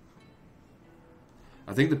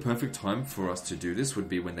 I think the perfect time for us to do this would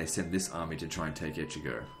be when they send this army to try and take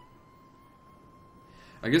Echigo.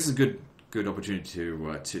 I guess it's a good opportunity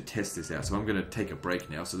to test this out. So I'm going to take a break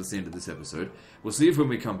now. So that's the end of this episode. We'll see if when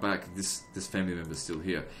we come back, this family member's still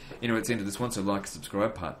here. Anyway, it's the end of this one. So like,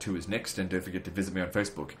 subscribe. Part 2 is next, and don't forget to visit me on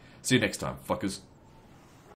Facebook. See you next time, fuckers.